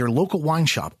us at your local wine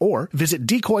shop or visit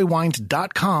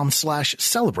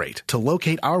decoywines.com/celebrate to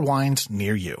locate our wines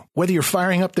near you. Whether you're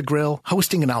firing up the grill,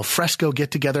 hosting an alfresco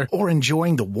get-together, or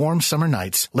enjoying the warm summer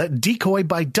nights, let Decoy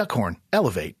by Duckhorn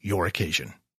elevate your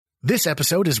occasion. This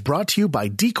episode is brought to you by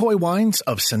Decoy Wines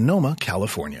of Sonoma,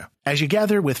 California. As you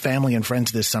gather with family and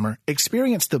friends this summer,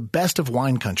 experience the best of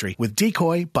wine country with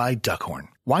Decoy by Duckhorn.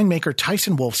 Winemaker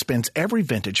Tyson Wolf spends every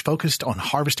vintage focused on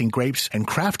harvesting grapes and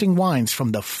crafting wines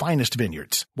from the finest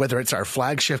vineyards. Whether it's our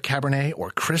flagship Cabernet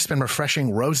or crisp and refreshing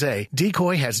Rosé,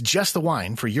 Decoy has just the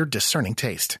wine for your discerning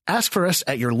taste. Ask for us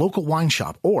at your local wine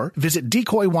shop or visit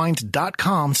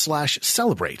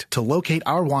decoywines.com/celebrate to locate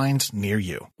our wines near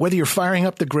you. Whether you're firing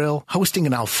up the grill, hosting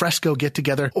an alfresco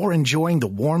get-together, or enjoying the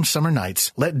warm summer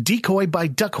nights, let Decoy by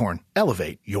Duckhorn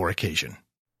elevate your occasion.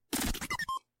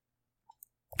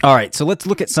 All right, so let's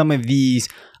look at some of these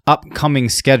upcoming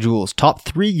schedules. Top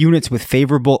 3 units with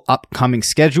favorable upcoming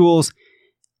schedules.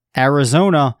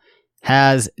 Arizona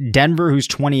has Denver, who's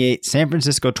 28, San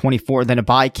Francisco 24, then a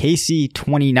bye, KC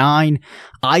 29.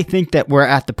 I think that we're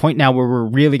at the point now where we're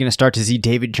really going to start to see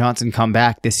David Johnson come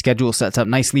back. This schedule sets up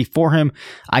nicely for him.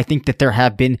 I think that there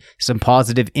have been some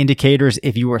positive indicators.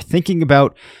 If you are thinking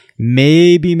about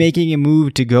maybe making a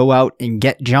move to go out and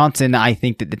get Johnson, I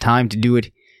think that the time to do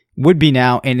it would be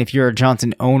now. And if you're a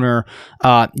Johnson owner,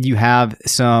 you have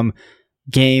some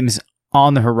games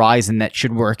on the horizon that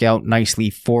should work out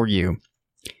nicely for you.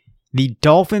 The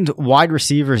Dolphins wide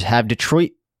receivers have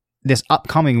Detroit this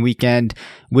upcoming weekend,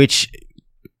 which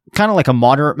kind of like a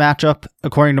moderate matchup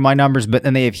according to my numbers, but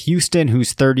then they have Houston,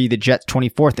 who's 30, the Jets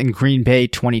 24th, and Green Bay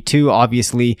 22.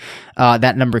 Obviously,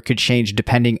 that number could change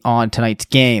depending on tonight's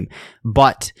game.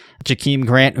 But Jakeem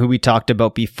Grant, who we talked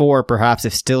about before, perhaps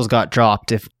if Stills got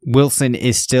dropped, if Wilson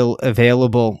is still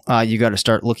available, you got to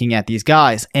start looking at these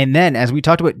guys. And then, as we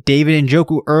talked about David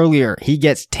Njoku earlier, he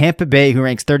gets Tampa Bay, who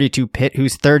ranks 32, Pitt,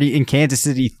 who's 30, in Kansas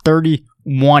City,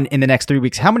 31 in the next 3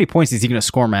 weeks. How many points is he going to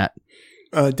score, Matt?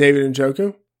 David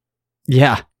Njoku?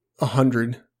 Yeah.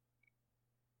 100.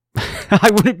 I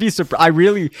wouldn't be surprised. I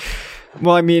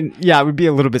would be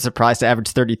a little bit surprised to average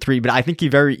 33, but I think he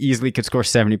very easily could score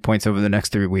 70 points over the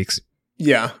next 3 weeks.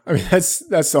 Yeah. I mean, that's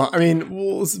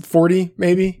 40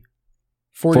 maybe?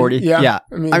 40? Yeah.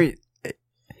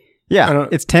 Yeah,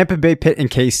 it's Tampa Bay, Pitt, and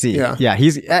KC. Yeah.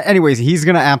 He's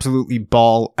going to absolutely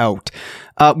ball out.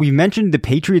 We mentioned the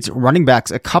Patriots running backs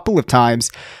a couple of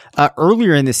times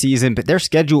earlier in the season, but their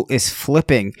schedule is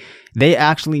flipping. They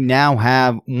actually now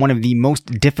have one of the most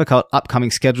difficult upcoming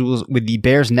schedules, with the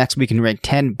Bears next week in rank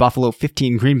 10, Buffalo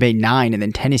 15, Green Bay 9, and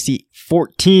then Tennessee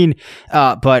 14.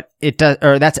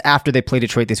 That's after they play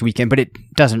Detroit this weekend, but it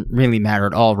doesn't really matter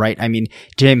at all, right? I mean,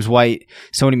 James White,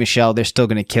 Sony Michel, they're still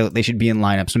going to kill it. They should be in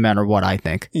lineups no matter what, I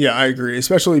think. Yeah, I agree,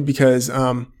 especially because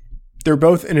they're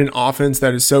both in an offense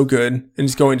that is so good and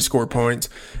is going to score points.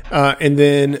 And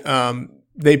then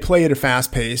they play at a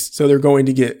fast pace, so they're going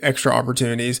to get extra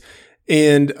opportunities.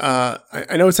 And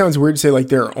I know it sounds weird to say like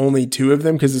there are only two of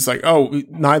them, because it's like, oh,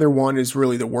 neither one is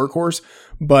really the workhorse,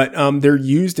 but they're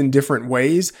used in different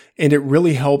ways, and it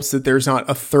really helps that there's not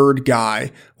a third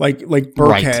guy like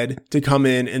Burkhead to come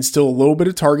in and steal a little bit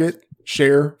of target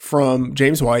share from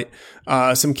James White,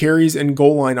 some carries and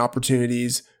goal line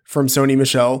opportunities from Sony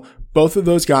Michel. Both of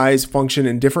those guys function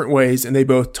in different ways, and they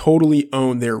both totally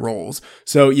own their roles.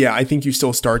 So yeah, I think you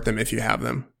still start them if you have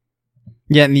them.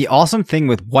 Yeah, and the awesome thing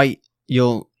with White,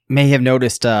 you may have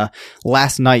noticed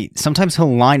last night, sometimes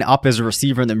he'll line up as a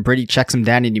receiver and then Brady checks him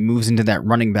down and he moves into that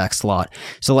running back slot.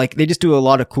 So like they just do a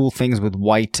lot of cool things with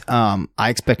White. I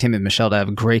expect him and Michelle to have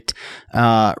a great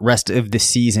rest of the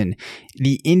season.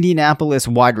 The Indianapolis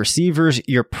wide receivers,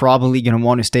 you're probably going to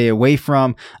want to stay away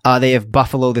from. They have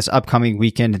Buffalo this upcoming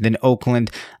weekend, then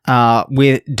Oakland.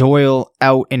 With Doyle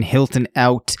out and Hilton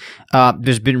out,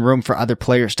 there's been room for other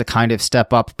players to kind of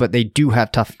step up, but they do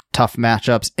have tough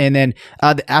matchups. And then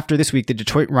after this week, the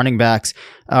Detroit running backs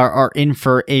are in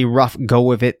for a rough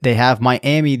go of it. They have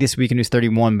Miami this weekend, who's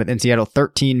 31, but then Seattle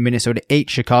 13, Minnesota 8,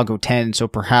 Chicago 10. So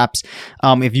perhaps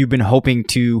if you've been hoping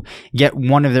to get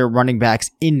one of their running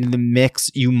backs in the mix,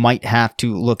 you might have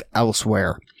to look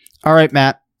elsewhere. All right,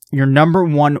 Matt, your number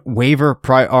one waiver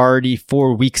priority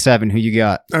for week 7, who you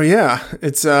got? Oh yeah,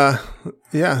 it's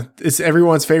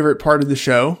everyone's favorite part of the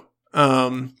show.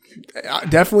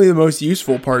 Definitely the most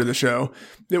useful part of the show.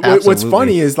 What's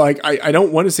funny is like I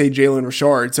don't want to say Jalen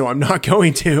Richard, so I'm not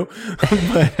going to,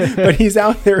 but he's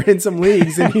out there in some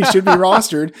leagues and he should be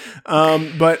rostered.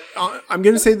 But I'm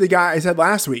going to say the guy I said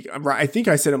last week. I think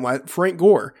I said him Frank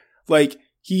Gore. Like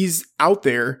he's out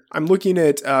there. I'm looking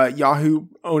at Yahoo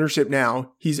ownership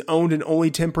now. He's owned in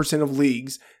only 10% of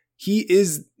leagues. He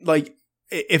is like,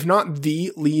 if not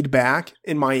the lead back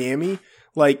in Miami,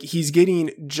 like he's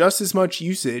getting just as much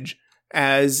usage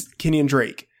as Kenyon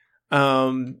Drake.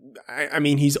 I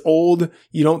mean, he's old.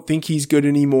 You don't think he's good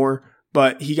anymore,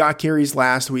 but he got carries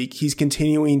last week. He's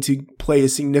continuing to play a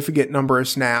significant number of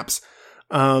snaps.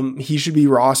 He should be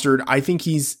rostered. I think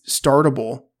he's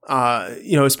startable,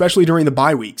 especially during the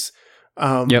bye weeks.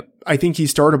 Yep. I think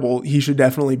he's startable. He should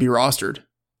definitely be rostered.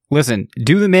 Listen,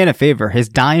 do the man a favor. His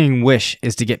dying wish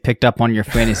is to get picked up on your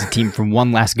fantasy team for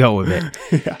one last go of it.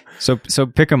 Yeah. So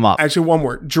pick him up. Actually, one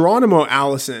more. Geronimo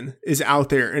Allison is out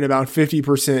there in about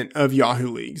 50% of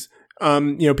Yahoo leagues.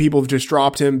 People have just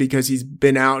dropped him because he's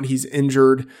been out. He's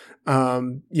injured.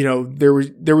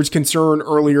 There was concern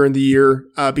earlier in the year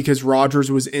because Rodgers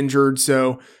was injured.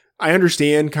 So I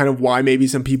understand kind of why maybe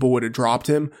some people would have dropped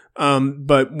him.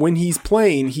 But when he's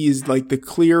playing, he's like the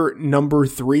clear number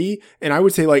 3. And I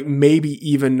would say like maybe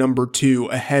even number 2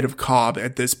 ahead of Cobb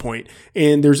at this point.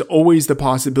 And there's always the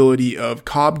possibility of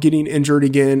Cobb getting injured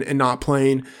again and not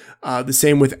playing. The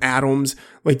same with Adams.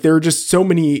 Like there are just so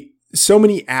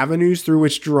many avenues through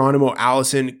which Geronimo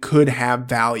Allison could have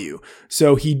value.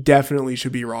 So he definitely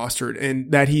should be rostered,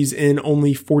 and that he's in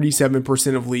only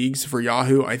 47% of leagues for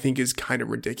Yahoo, I think is kind of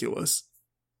ridiculous.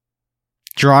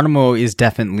 Geronimo is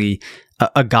definitely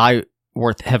a guy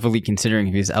worth heavily considering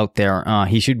if he's out there.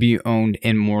 He should be owned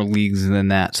in more leagues than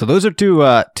that. So those are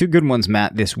two good ones,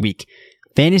 Matt, this week.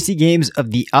 Fantasy games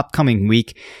of the upcoming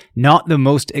week, not the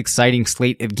most exciting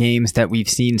slate of games that we've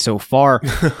seen so far.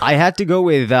 I had to go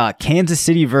with Kansas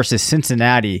City versus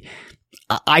Cincinnati.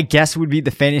 I guess would be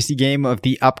the fantasy game of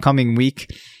the upcoming week.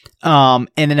 And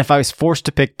then if I was forced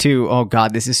to pick two, oh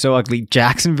God, this is so ugly.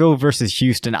 Jacksonville versus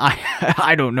Houston.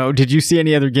 I don't know. Did you see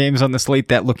any other games on the slate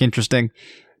that look interesting?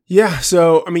 Yeah.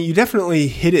 So, I mean, you definitely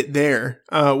hit it there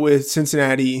with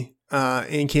Cincinnati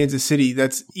and Kansas City.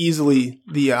 That's easily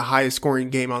the highest scoring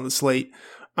game on the slate.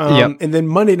 And then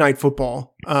Monday Night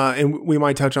Football, and we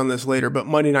might touch on this later, but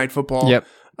Monday Night Football,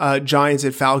 Giants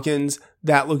at Falcons,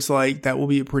 that looks like that will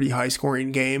be a pretty high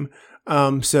scoring game.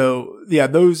 So yeah,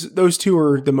 those two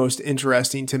are the most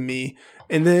interesting to me.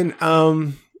 And then, I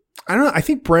don't know, I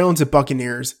think Browns at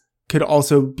Buccaneers could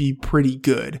also be pretty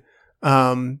good.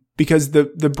 Because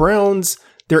the Browns,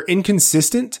 they're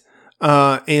inconsistent.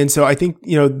 And so I think,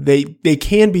 they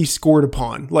can be scored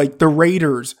upon. Like the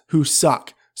Raiders, who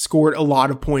suck, scored a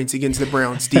lot of points against the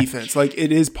Browns defense. Like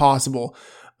it is possible.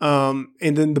 And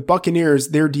then the Buccaneers,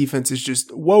 their defense is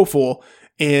just woeful.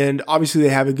 And obviously they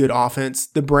have a good offense.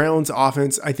 The Browns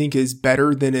offense, I think, is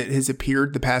better than it has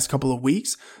appeared the past couple of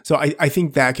weeks. So I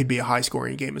think that could be a high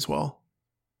scoring game as well.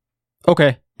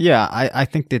 Okay. Yeah, I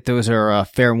think that those are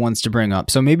fair ones to bring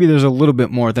up. So maybe there's a little bit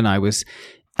more than I was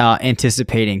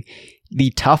anticipating.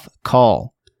 The tough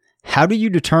call. How do you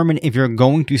determine if you're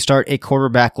going to start a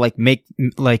quarterback like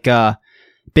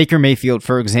Baker Mayfield,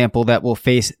 for example, that will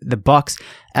face the Bucs,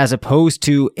 as opposed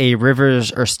to a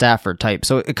Rivers or Stafford type?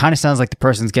 So it kind of sounds like the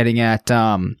person's getting at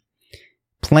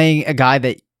playing a guy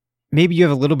that maybe you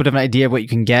have a little bit of an idea of what you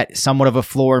can get, somewhat of a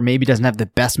floor, maybe doesn't have the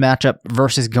best matchup,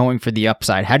 versus going for the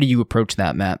upside. How do you approach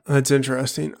that, Matt? That's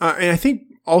interesting. And I think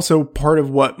also part of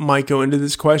what might go into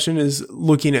this question is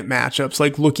looking at matchups,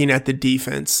 like looking at the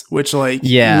defense, which I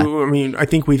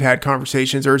think we've had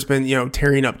conversations, or it's been,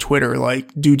 tearing up Twitter,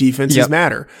 like, do defenses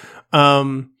matter? I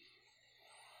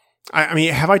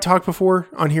mean, have I talked before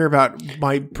on here about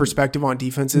my perspective on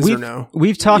defenses or no?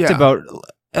 We've talked about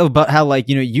how,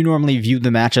 you normally view the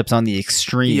matchups on the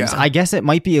extremes. Yeah. I guess it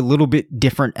might be a little bit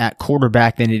different at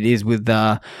quarterback than it is with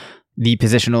the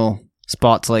positional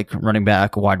spots like running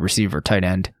back, wide receiver, tight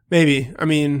end. Maybe. I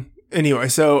mean, anyway,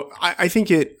 so I think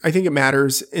it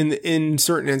matters in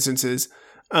certain instances.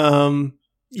 I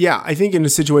think in a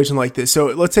situation like this. So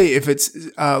let's say if it's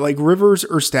like Rivers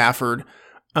or Stafford,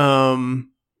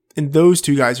 and those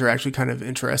two guys are actually kind of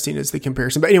interesting as the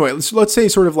comparison. But anyway, let's say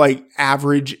sort of like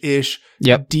average-ish,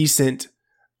 decent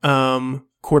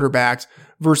quarterbacks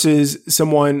versus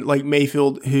someone like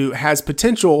Mayfield who has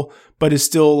potential but is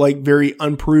still like very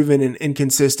unproven and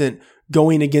inconsistent,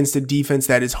 going against a defense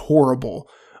that is horrible.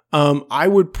 I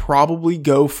would probably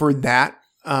go for that,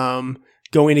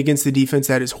 going against the defense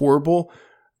that is horrible,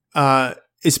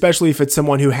 especially if it's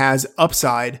someone who has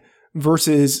upside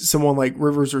versus someone like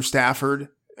Rivers or Stafford,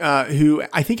 who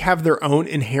I think have their own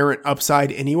inherent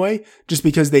upside anyway, just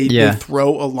because they throw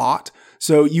a lot.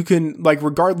 So you can, like,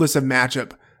 regardless of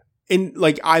matchup, in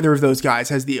like either of those guys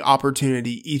has the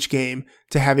opportunity each game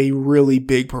to have a really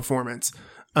big performance.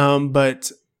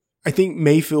 But I think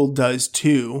Mayfield does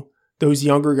too. Those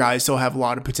younger guys still have a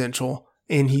lot of potential,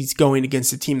 and he's going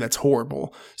against a team that's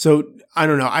horrible. So I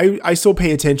don't know. I still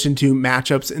pay attention to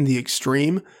matchups in the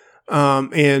extreme.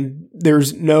 And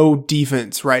there's no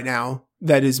defense right now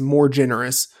that is more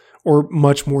generous or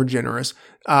much more generous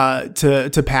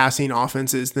to passing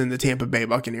offenses than the Tampa Bay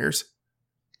Buccaneers.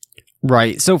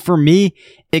 Right. So for me,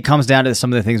 it comes down to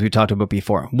some of the things we talked about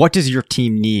before. What does your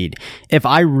team need? If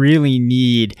I really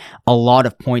need a lot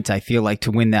of points, I feel like,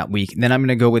 to win that week, then I'm going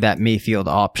to go with that Mayfield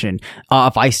option.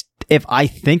 If I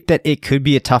think that it could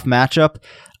be a tough matchup,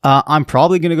 I'm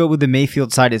probably going to go with the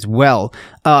Mayfield side as well,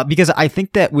 because I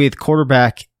think that with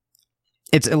quarterback,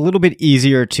 it's a little bit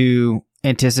easier to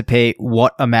anticipate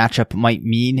what a matchup might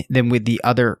mean than with the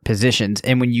other positions.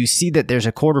 And when you see that there's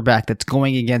a quarterback that's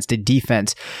going against a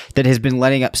defense that has been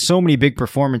letting up so many big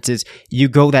performances, you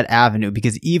go that avenue,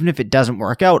 because even if it doesn't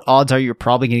work out, odds are you're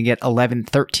probably going to get 11,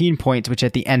 13 points, which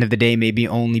at the end of the day maybe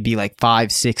only be like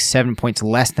 5, 6, 7 points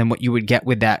less than what you would get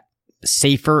with that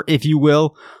safer, if you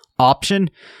will, option.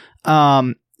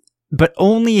 But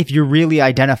only if you're really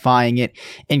identifying it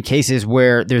in cases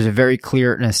where there's a very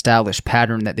clear and established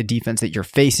pattern that the defense that you're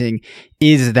facing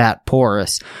is that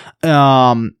porous.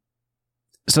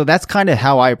 So that's kind of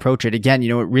how I approach it. Again,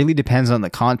 it really depends on the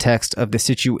context of the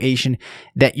situation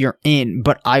that you're in.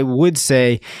 But I would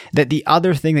say that the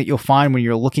other thing that you'll find when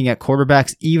you're looking at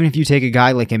quarterbacks, even if you take a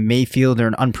guy like a Mayfield or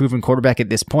an unproven quarterback at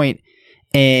this point,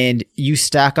 and you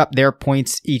stack up their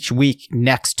points each week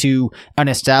next to an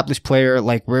established player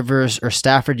like Rivers or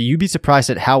Stafford, you'd be surprised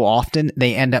at how often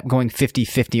they end up going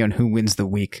 50-50 on who wins the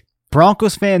week.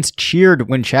 Broncos fans cheered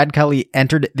when Chad Kelly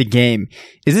entered the game.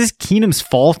 Is this Keenum's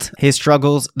fault, his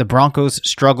struggles, the Broncos'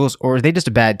 struggles, or are they just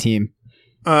a bad team?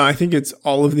 I think it's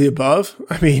all of the above.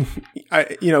 I mean,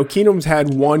 Keenum's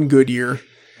had one good year,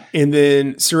 and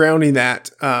then surrounding that,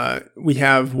 we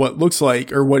have what looks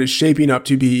like, or what is shaping up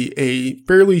to be, a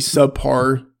fairly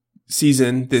subpar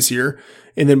season this year.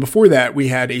 And then before that, we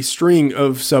had a string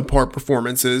of subpar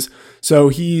performances. So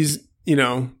he's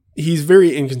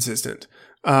very inconsistent.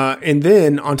 And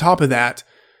then on top of that,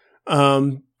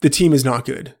 the team is not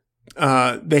good.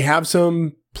 They have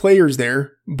some players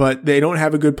there, but they don't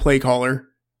have a good play caller.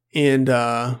 And,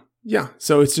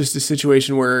 so it's just a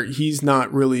situation where he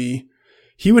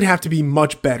would have to be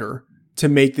much better to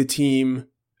make the team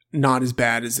not as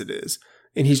bad as it is.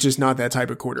 And he's just not that type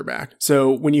of quarterback.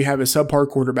 So when you have a subpar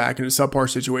quarterback in a subpar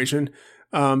situation,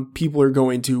 people are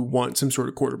going to want some sort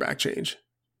of quarterback change.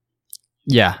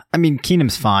 Yeah, I mean,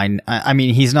 Keenum's fine. I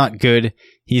mean, he's not good.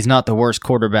 He's not the worst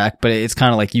quarterback, but it's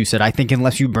kind of like you said. I think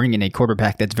unless you bring in a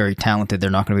quarterback that's very talented, they're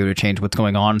not going to be able to change what's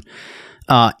going on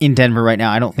in Denver right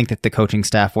now. I don't think that the coaching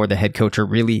staff or the head coach are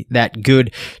really that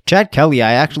good. Chad Kelly,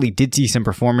 I actually did see some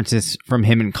performances from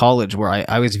him in college where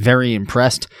I was very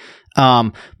impressed.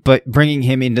 But bringing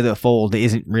him into the fold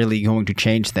isn't really going to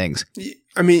change things.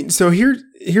 I mean, so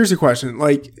here's a question.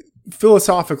 Like,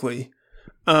 philosophically,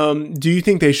 do you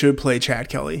think they should play Chad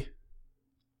Kelly?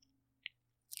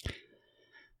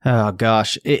 Oh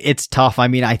gosh, it's tough. I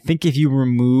mean, I think it's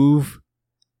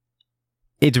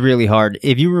really hard.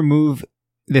 If you remove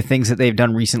the things that they've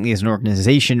done recently as an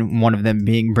organization, one of them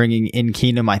being bringing in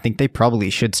Keenum, I think they probably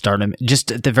should start him, just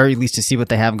at the very least to see what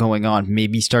they have going on,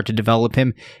 maybe start to develop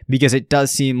him, because it does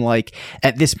seem like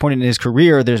at this point in his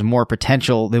career, there's more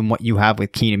potential than what you have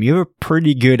with Keenum. You have a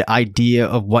pretty good idea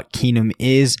of what Keenum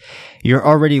is. You're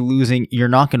already losing. You're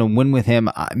not going to win with him.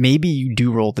 Maybe you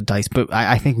do roll the dice, but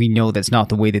I think we know that's not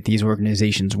the way that these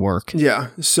organizations work. Yeah.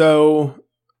 So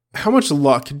how much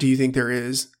luck do you think there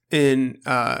is in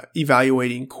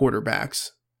evaluating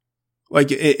quarterbacks,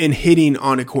 like in hitting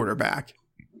on a quarterback?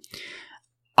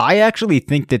 I actually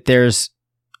think that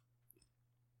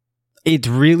it's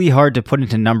really hard to put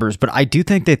into numbers, but I do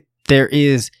think that there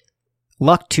is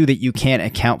luck too that you can't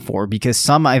account for, because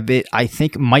some of it I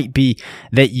think might be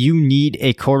that you need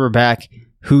a quarterback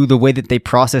who, the way that they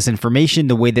process information,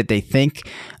 the way that they think,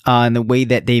 and the way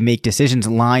that they make decisions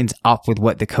lines up with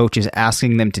what the coach is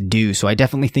asking them to do. So I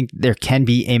definitely think there can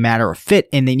be a matter of fit,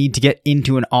 and they need to get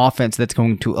into an offense that's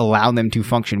going to allow them to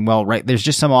function well, right? There's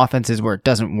just some offenses where it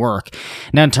doesn't work.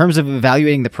 Now, in terms of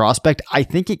evaluating the prospect, I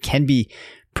think it can be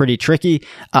pretty tricky.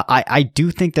 I do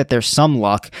think that there's some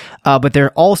luck, but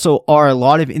there also are a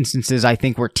lot of instances, I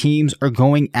think, where teams are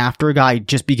going after a guy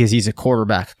just because he's a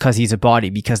quarterback, because he's a body,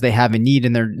 because they have a need,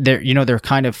 and they're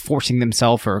kind of forcing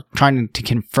themselves or trying to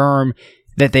confirm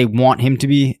that they want him to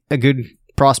be a good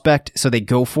prospect, so they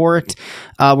go for it.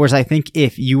 Whereas I think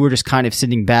if you were just kind of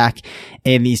sitting back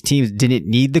and these teams didn't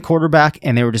need the quarterback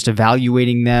and they were just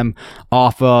evaluating them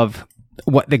off of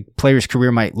what the player's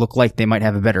career might look like, they might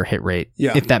have a better hit rate,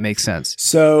 if that makes sense.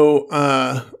 So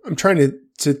I'm trying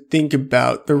to think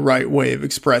about the right way of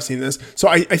expressing this. So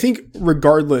I think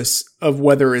regardless of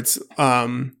whether it's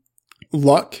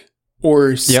luck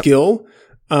or skill,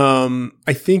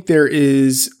 I think there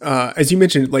is, as you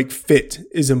mentioned, like fit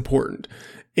is important.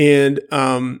 And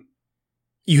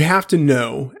you have to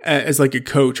know, as like a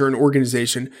coach or an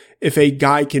organization, if a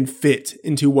guy can fit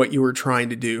into what you were trying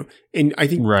to do. And I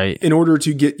think in order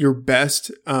to get your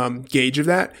best gauge of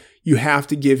that, you have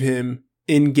to give him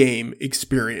in-game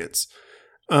experience.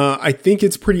 I think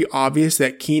it's pretty obvious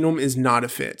that Keenum is not a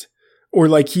fit, or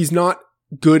like he's not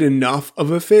good enough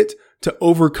of a fit to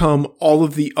overcome all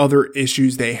of the other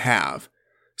issues they have.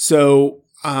 So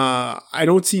I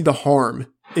don't see the harm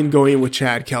in going with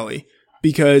Chad Kelly,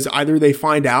 because either they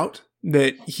find out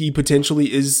that he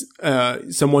potentially is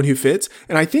someone who fits.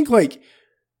 And I think like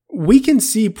we can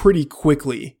see pretty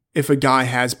quickly if a guy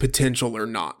has potential or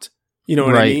not. You know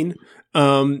what I mean?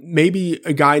 Maybe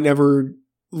a guy never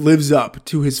lives up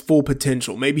to his full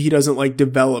potential. Maybe he doesn't like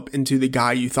develop into the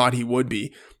guy you thought he would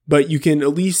be, but you can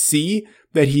at least see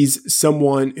that he's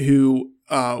someone who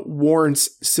warrants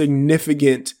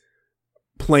significant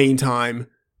playing time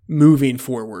moving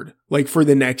forward, like for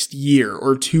the next year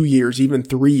or 2 years, even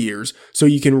 3 years. So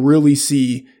you can really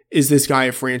see, is this guy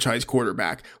a franchise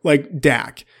quarterback? Like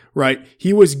Dak, right?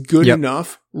 He was good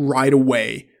enough right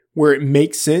away where it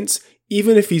makes sense,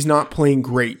 even if he's not playing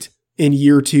great in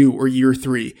year 2 or year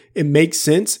 3, it makes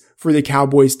sense for the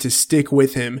Cowboys to stick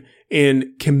with him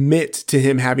and commit to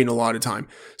him having a lot of time.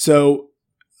 So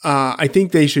I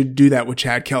think they should do that with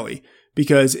Chad Kelly,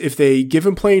 because if they give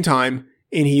him playing time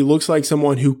and he looks like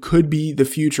someone who could be the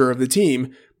future of the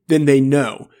team, then they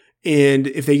know. And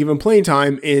if they give him playing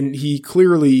time and he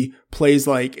clearly plays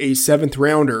like a 7th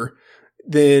rounder,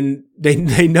 then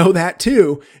they know that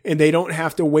too. And they don't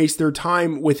have to waste their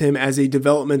time with him as a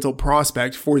developmental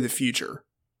prospect for the future.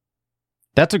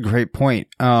 That's a great point.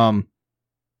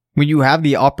 When you have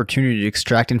the opportunity to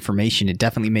extract information, it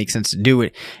definitely makes sense to do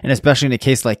it. And especially in a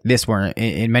case like this, where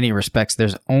in many respects,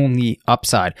 there's only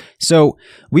upside. So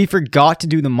we forgot to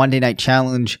do the Monday Night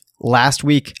Challenge last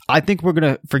week. I think we're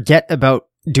going to forget about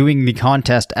doing the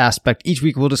contest aspect. Each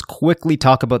week, we'll just quickly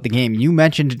talk about the game. You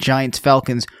mentioned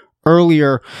Giants-Falcons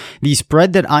earlier. The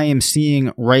spread that I am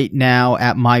seeing right now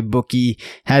at MyBookie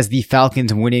has the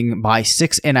Falcons winning by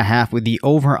 6.5 with the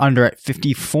over-under at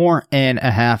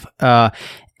 54.5.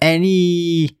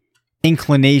 Any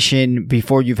inclination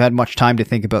before you've had much time to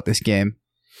think about this game?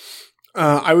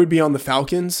 I would be on the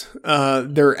Falcons.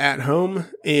 They're at home,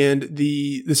 and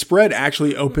the spread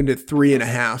actually opened at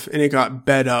 3.5, and it got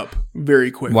bet up very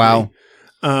quickly. Wow.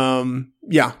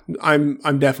 Yeah,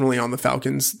 I'm definitely on the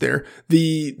Falcons there.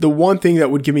 The one thing that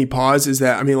would give me pause is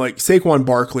that, I mean, like, Saquon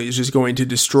Barkley is just going to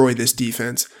destroy this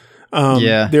defense.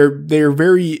 They're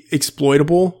very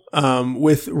exploitable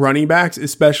with running backs,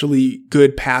 especially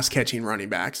good pass catching running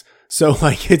backs. So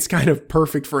like, it's kind of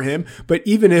perfect for him. But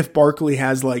even if Barkley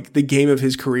has like the game of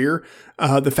his career,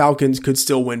 the Falcons could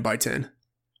still win by 10.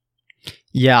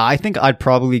 Yeah, I think I'd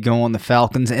probably go on the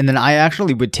Falcons, and then I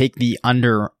actually would take the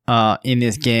under in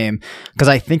this game, because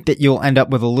I think that you'll end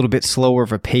up with a little bit slower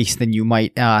of a pace than you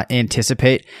might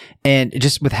anticipate. And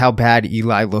just with how bad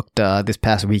Eli looked this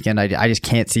past weekend, I just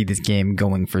can't see this game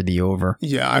going for the over.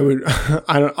 Yeah, I would.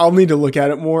 I'll need to look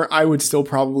at it more. I would still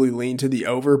probably lean to the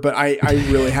over, but I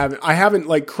really haven't. I haven't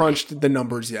like crunched the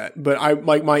numbers yet, but I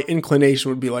like, my inclination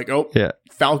would be like, oh, yeah,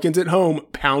 Falcons at home,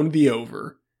 pound the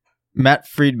over. Matt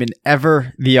Friedman,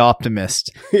 ever the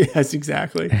optimist. Yes,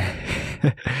 exactly.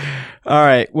 All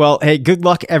right. Well, hey, good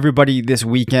luck everybody this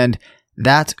weekend.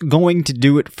 That's going to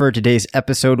do it for today's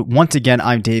episode. Once again,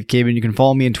 I'm Dave Cabin. You can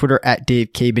follow me on Twitter at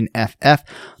DaveCabinFF.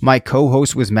 My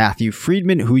co-host was Matthew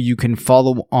Friedman, who you can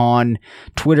follow on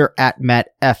Twitter at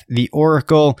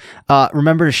MattFTheOracle.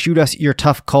 Remember to shoot us your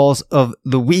tough calls of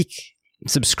the week.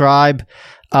 Subscribe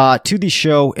to the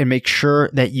show, and make sure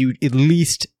that you at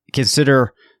least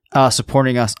consider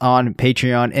supporting us on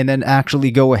Patreon, and then actually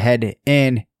go ahead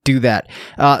and do that.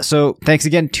 So thanks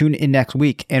again. Tune in next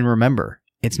week. And remember,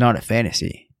 it's not a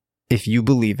fantasy if you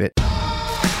believe it.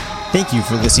 Thank you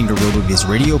for listening to RotoViz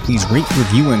Radio. Please rate,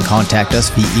 review, and contact us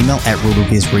via email at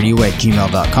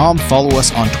rotovizradio@gmail.com. Follow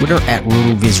us on Twitter at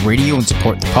RotoViz Radio, and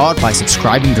support the pod by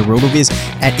subscribing to RotoViz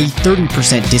at a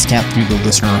 30% discount through the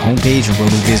listener homepage at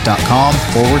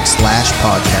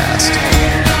rotoviz.com/podcast.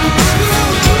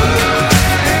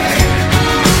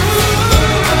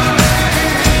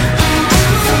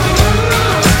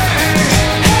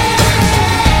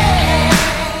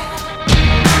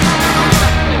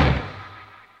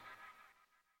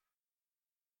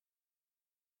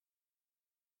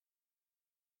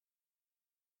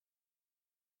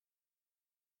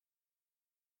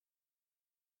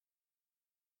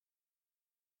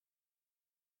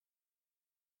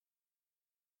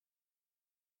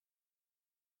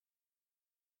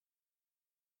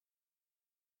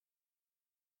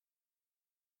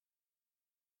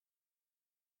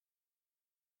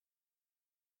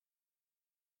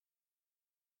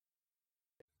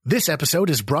 This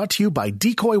episode is brought to you by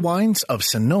Decoy Wines of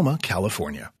Sonoma,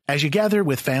 California. As you gather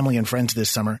with family and friends this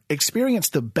summer, experience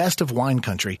the best of wine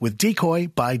country with Decoy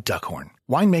by Duckhorn.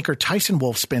 Winemaker Tyson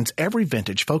Wolf spends every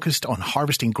vintage focused on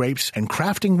harvesting grapes and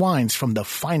crafting wines from the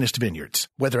finest vineyards.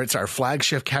 Whether it's our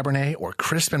flagship Cabernet or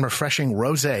crisp and refreshing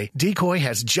Rosé, Decoy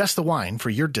has just the wine for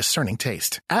your discerning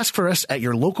taste. Ask for us at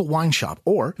your local wine shop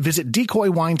or visit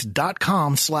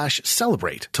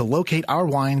decoywines.com/celebrate to locate our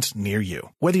wines near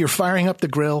you. Whether you're firing up the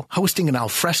grill, hosting an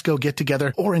alfresco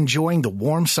get-together, or enjoying the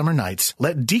warm summer nights,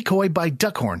 let Decoy by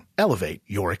Duckhorn elevate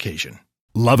your occasion.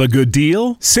 Love a good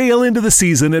deal? Sail into the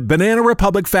season at Banana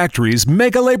Republic Factory's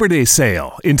Mega Labor Day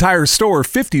Sale. Entire store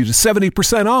 50 to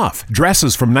 70% off.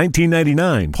 Dresses from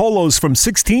 $19.99. Polos from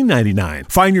 $16.99.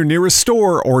 Find your nearest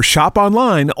store or shop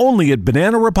online only at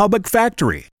Banana Republic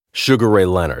Factory. Sugar Ray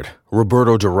Leonard,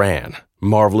 Roberto Duran,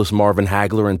 Marvelous Marvin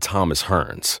Hagler, and Thomas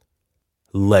Hearns.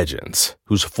 Legends,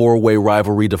 whose four-way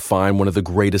rivalry defined one of the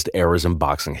greatest eras in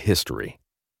boxing history.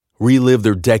 Relive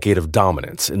their decade of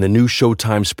dominance in the new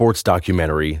Showtime sports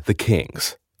documentary, The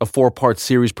Kings, a 4-part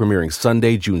series premiering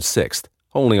Sunday, June 6th,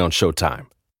 only on Showtime.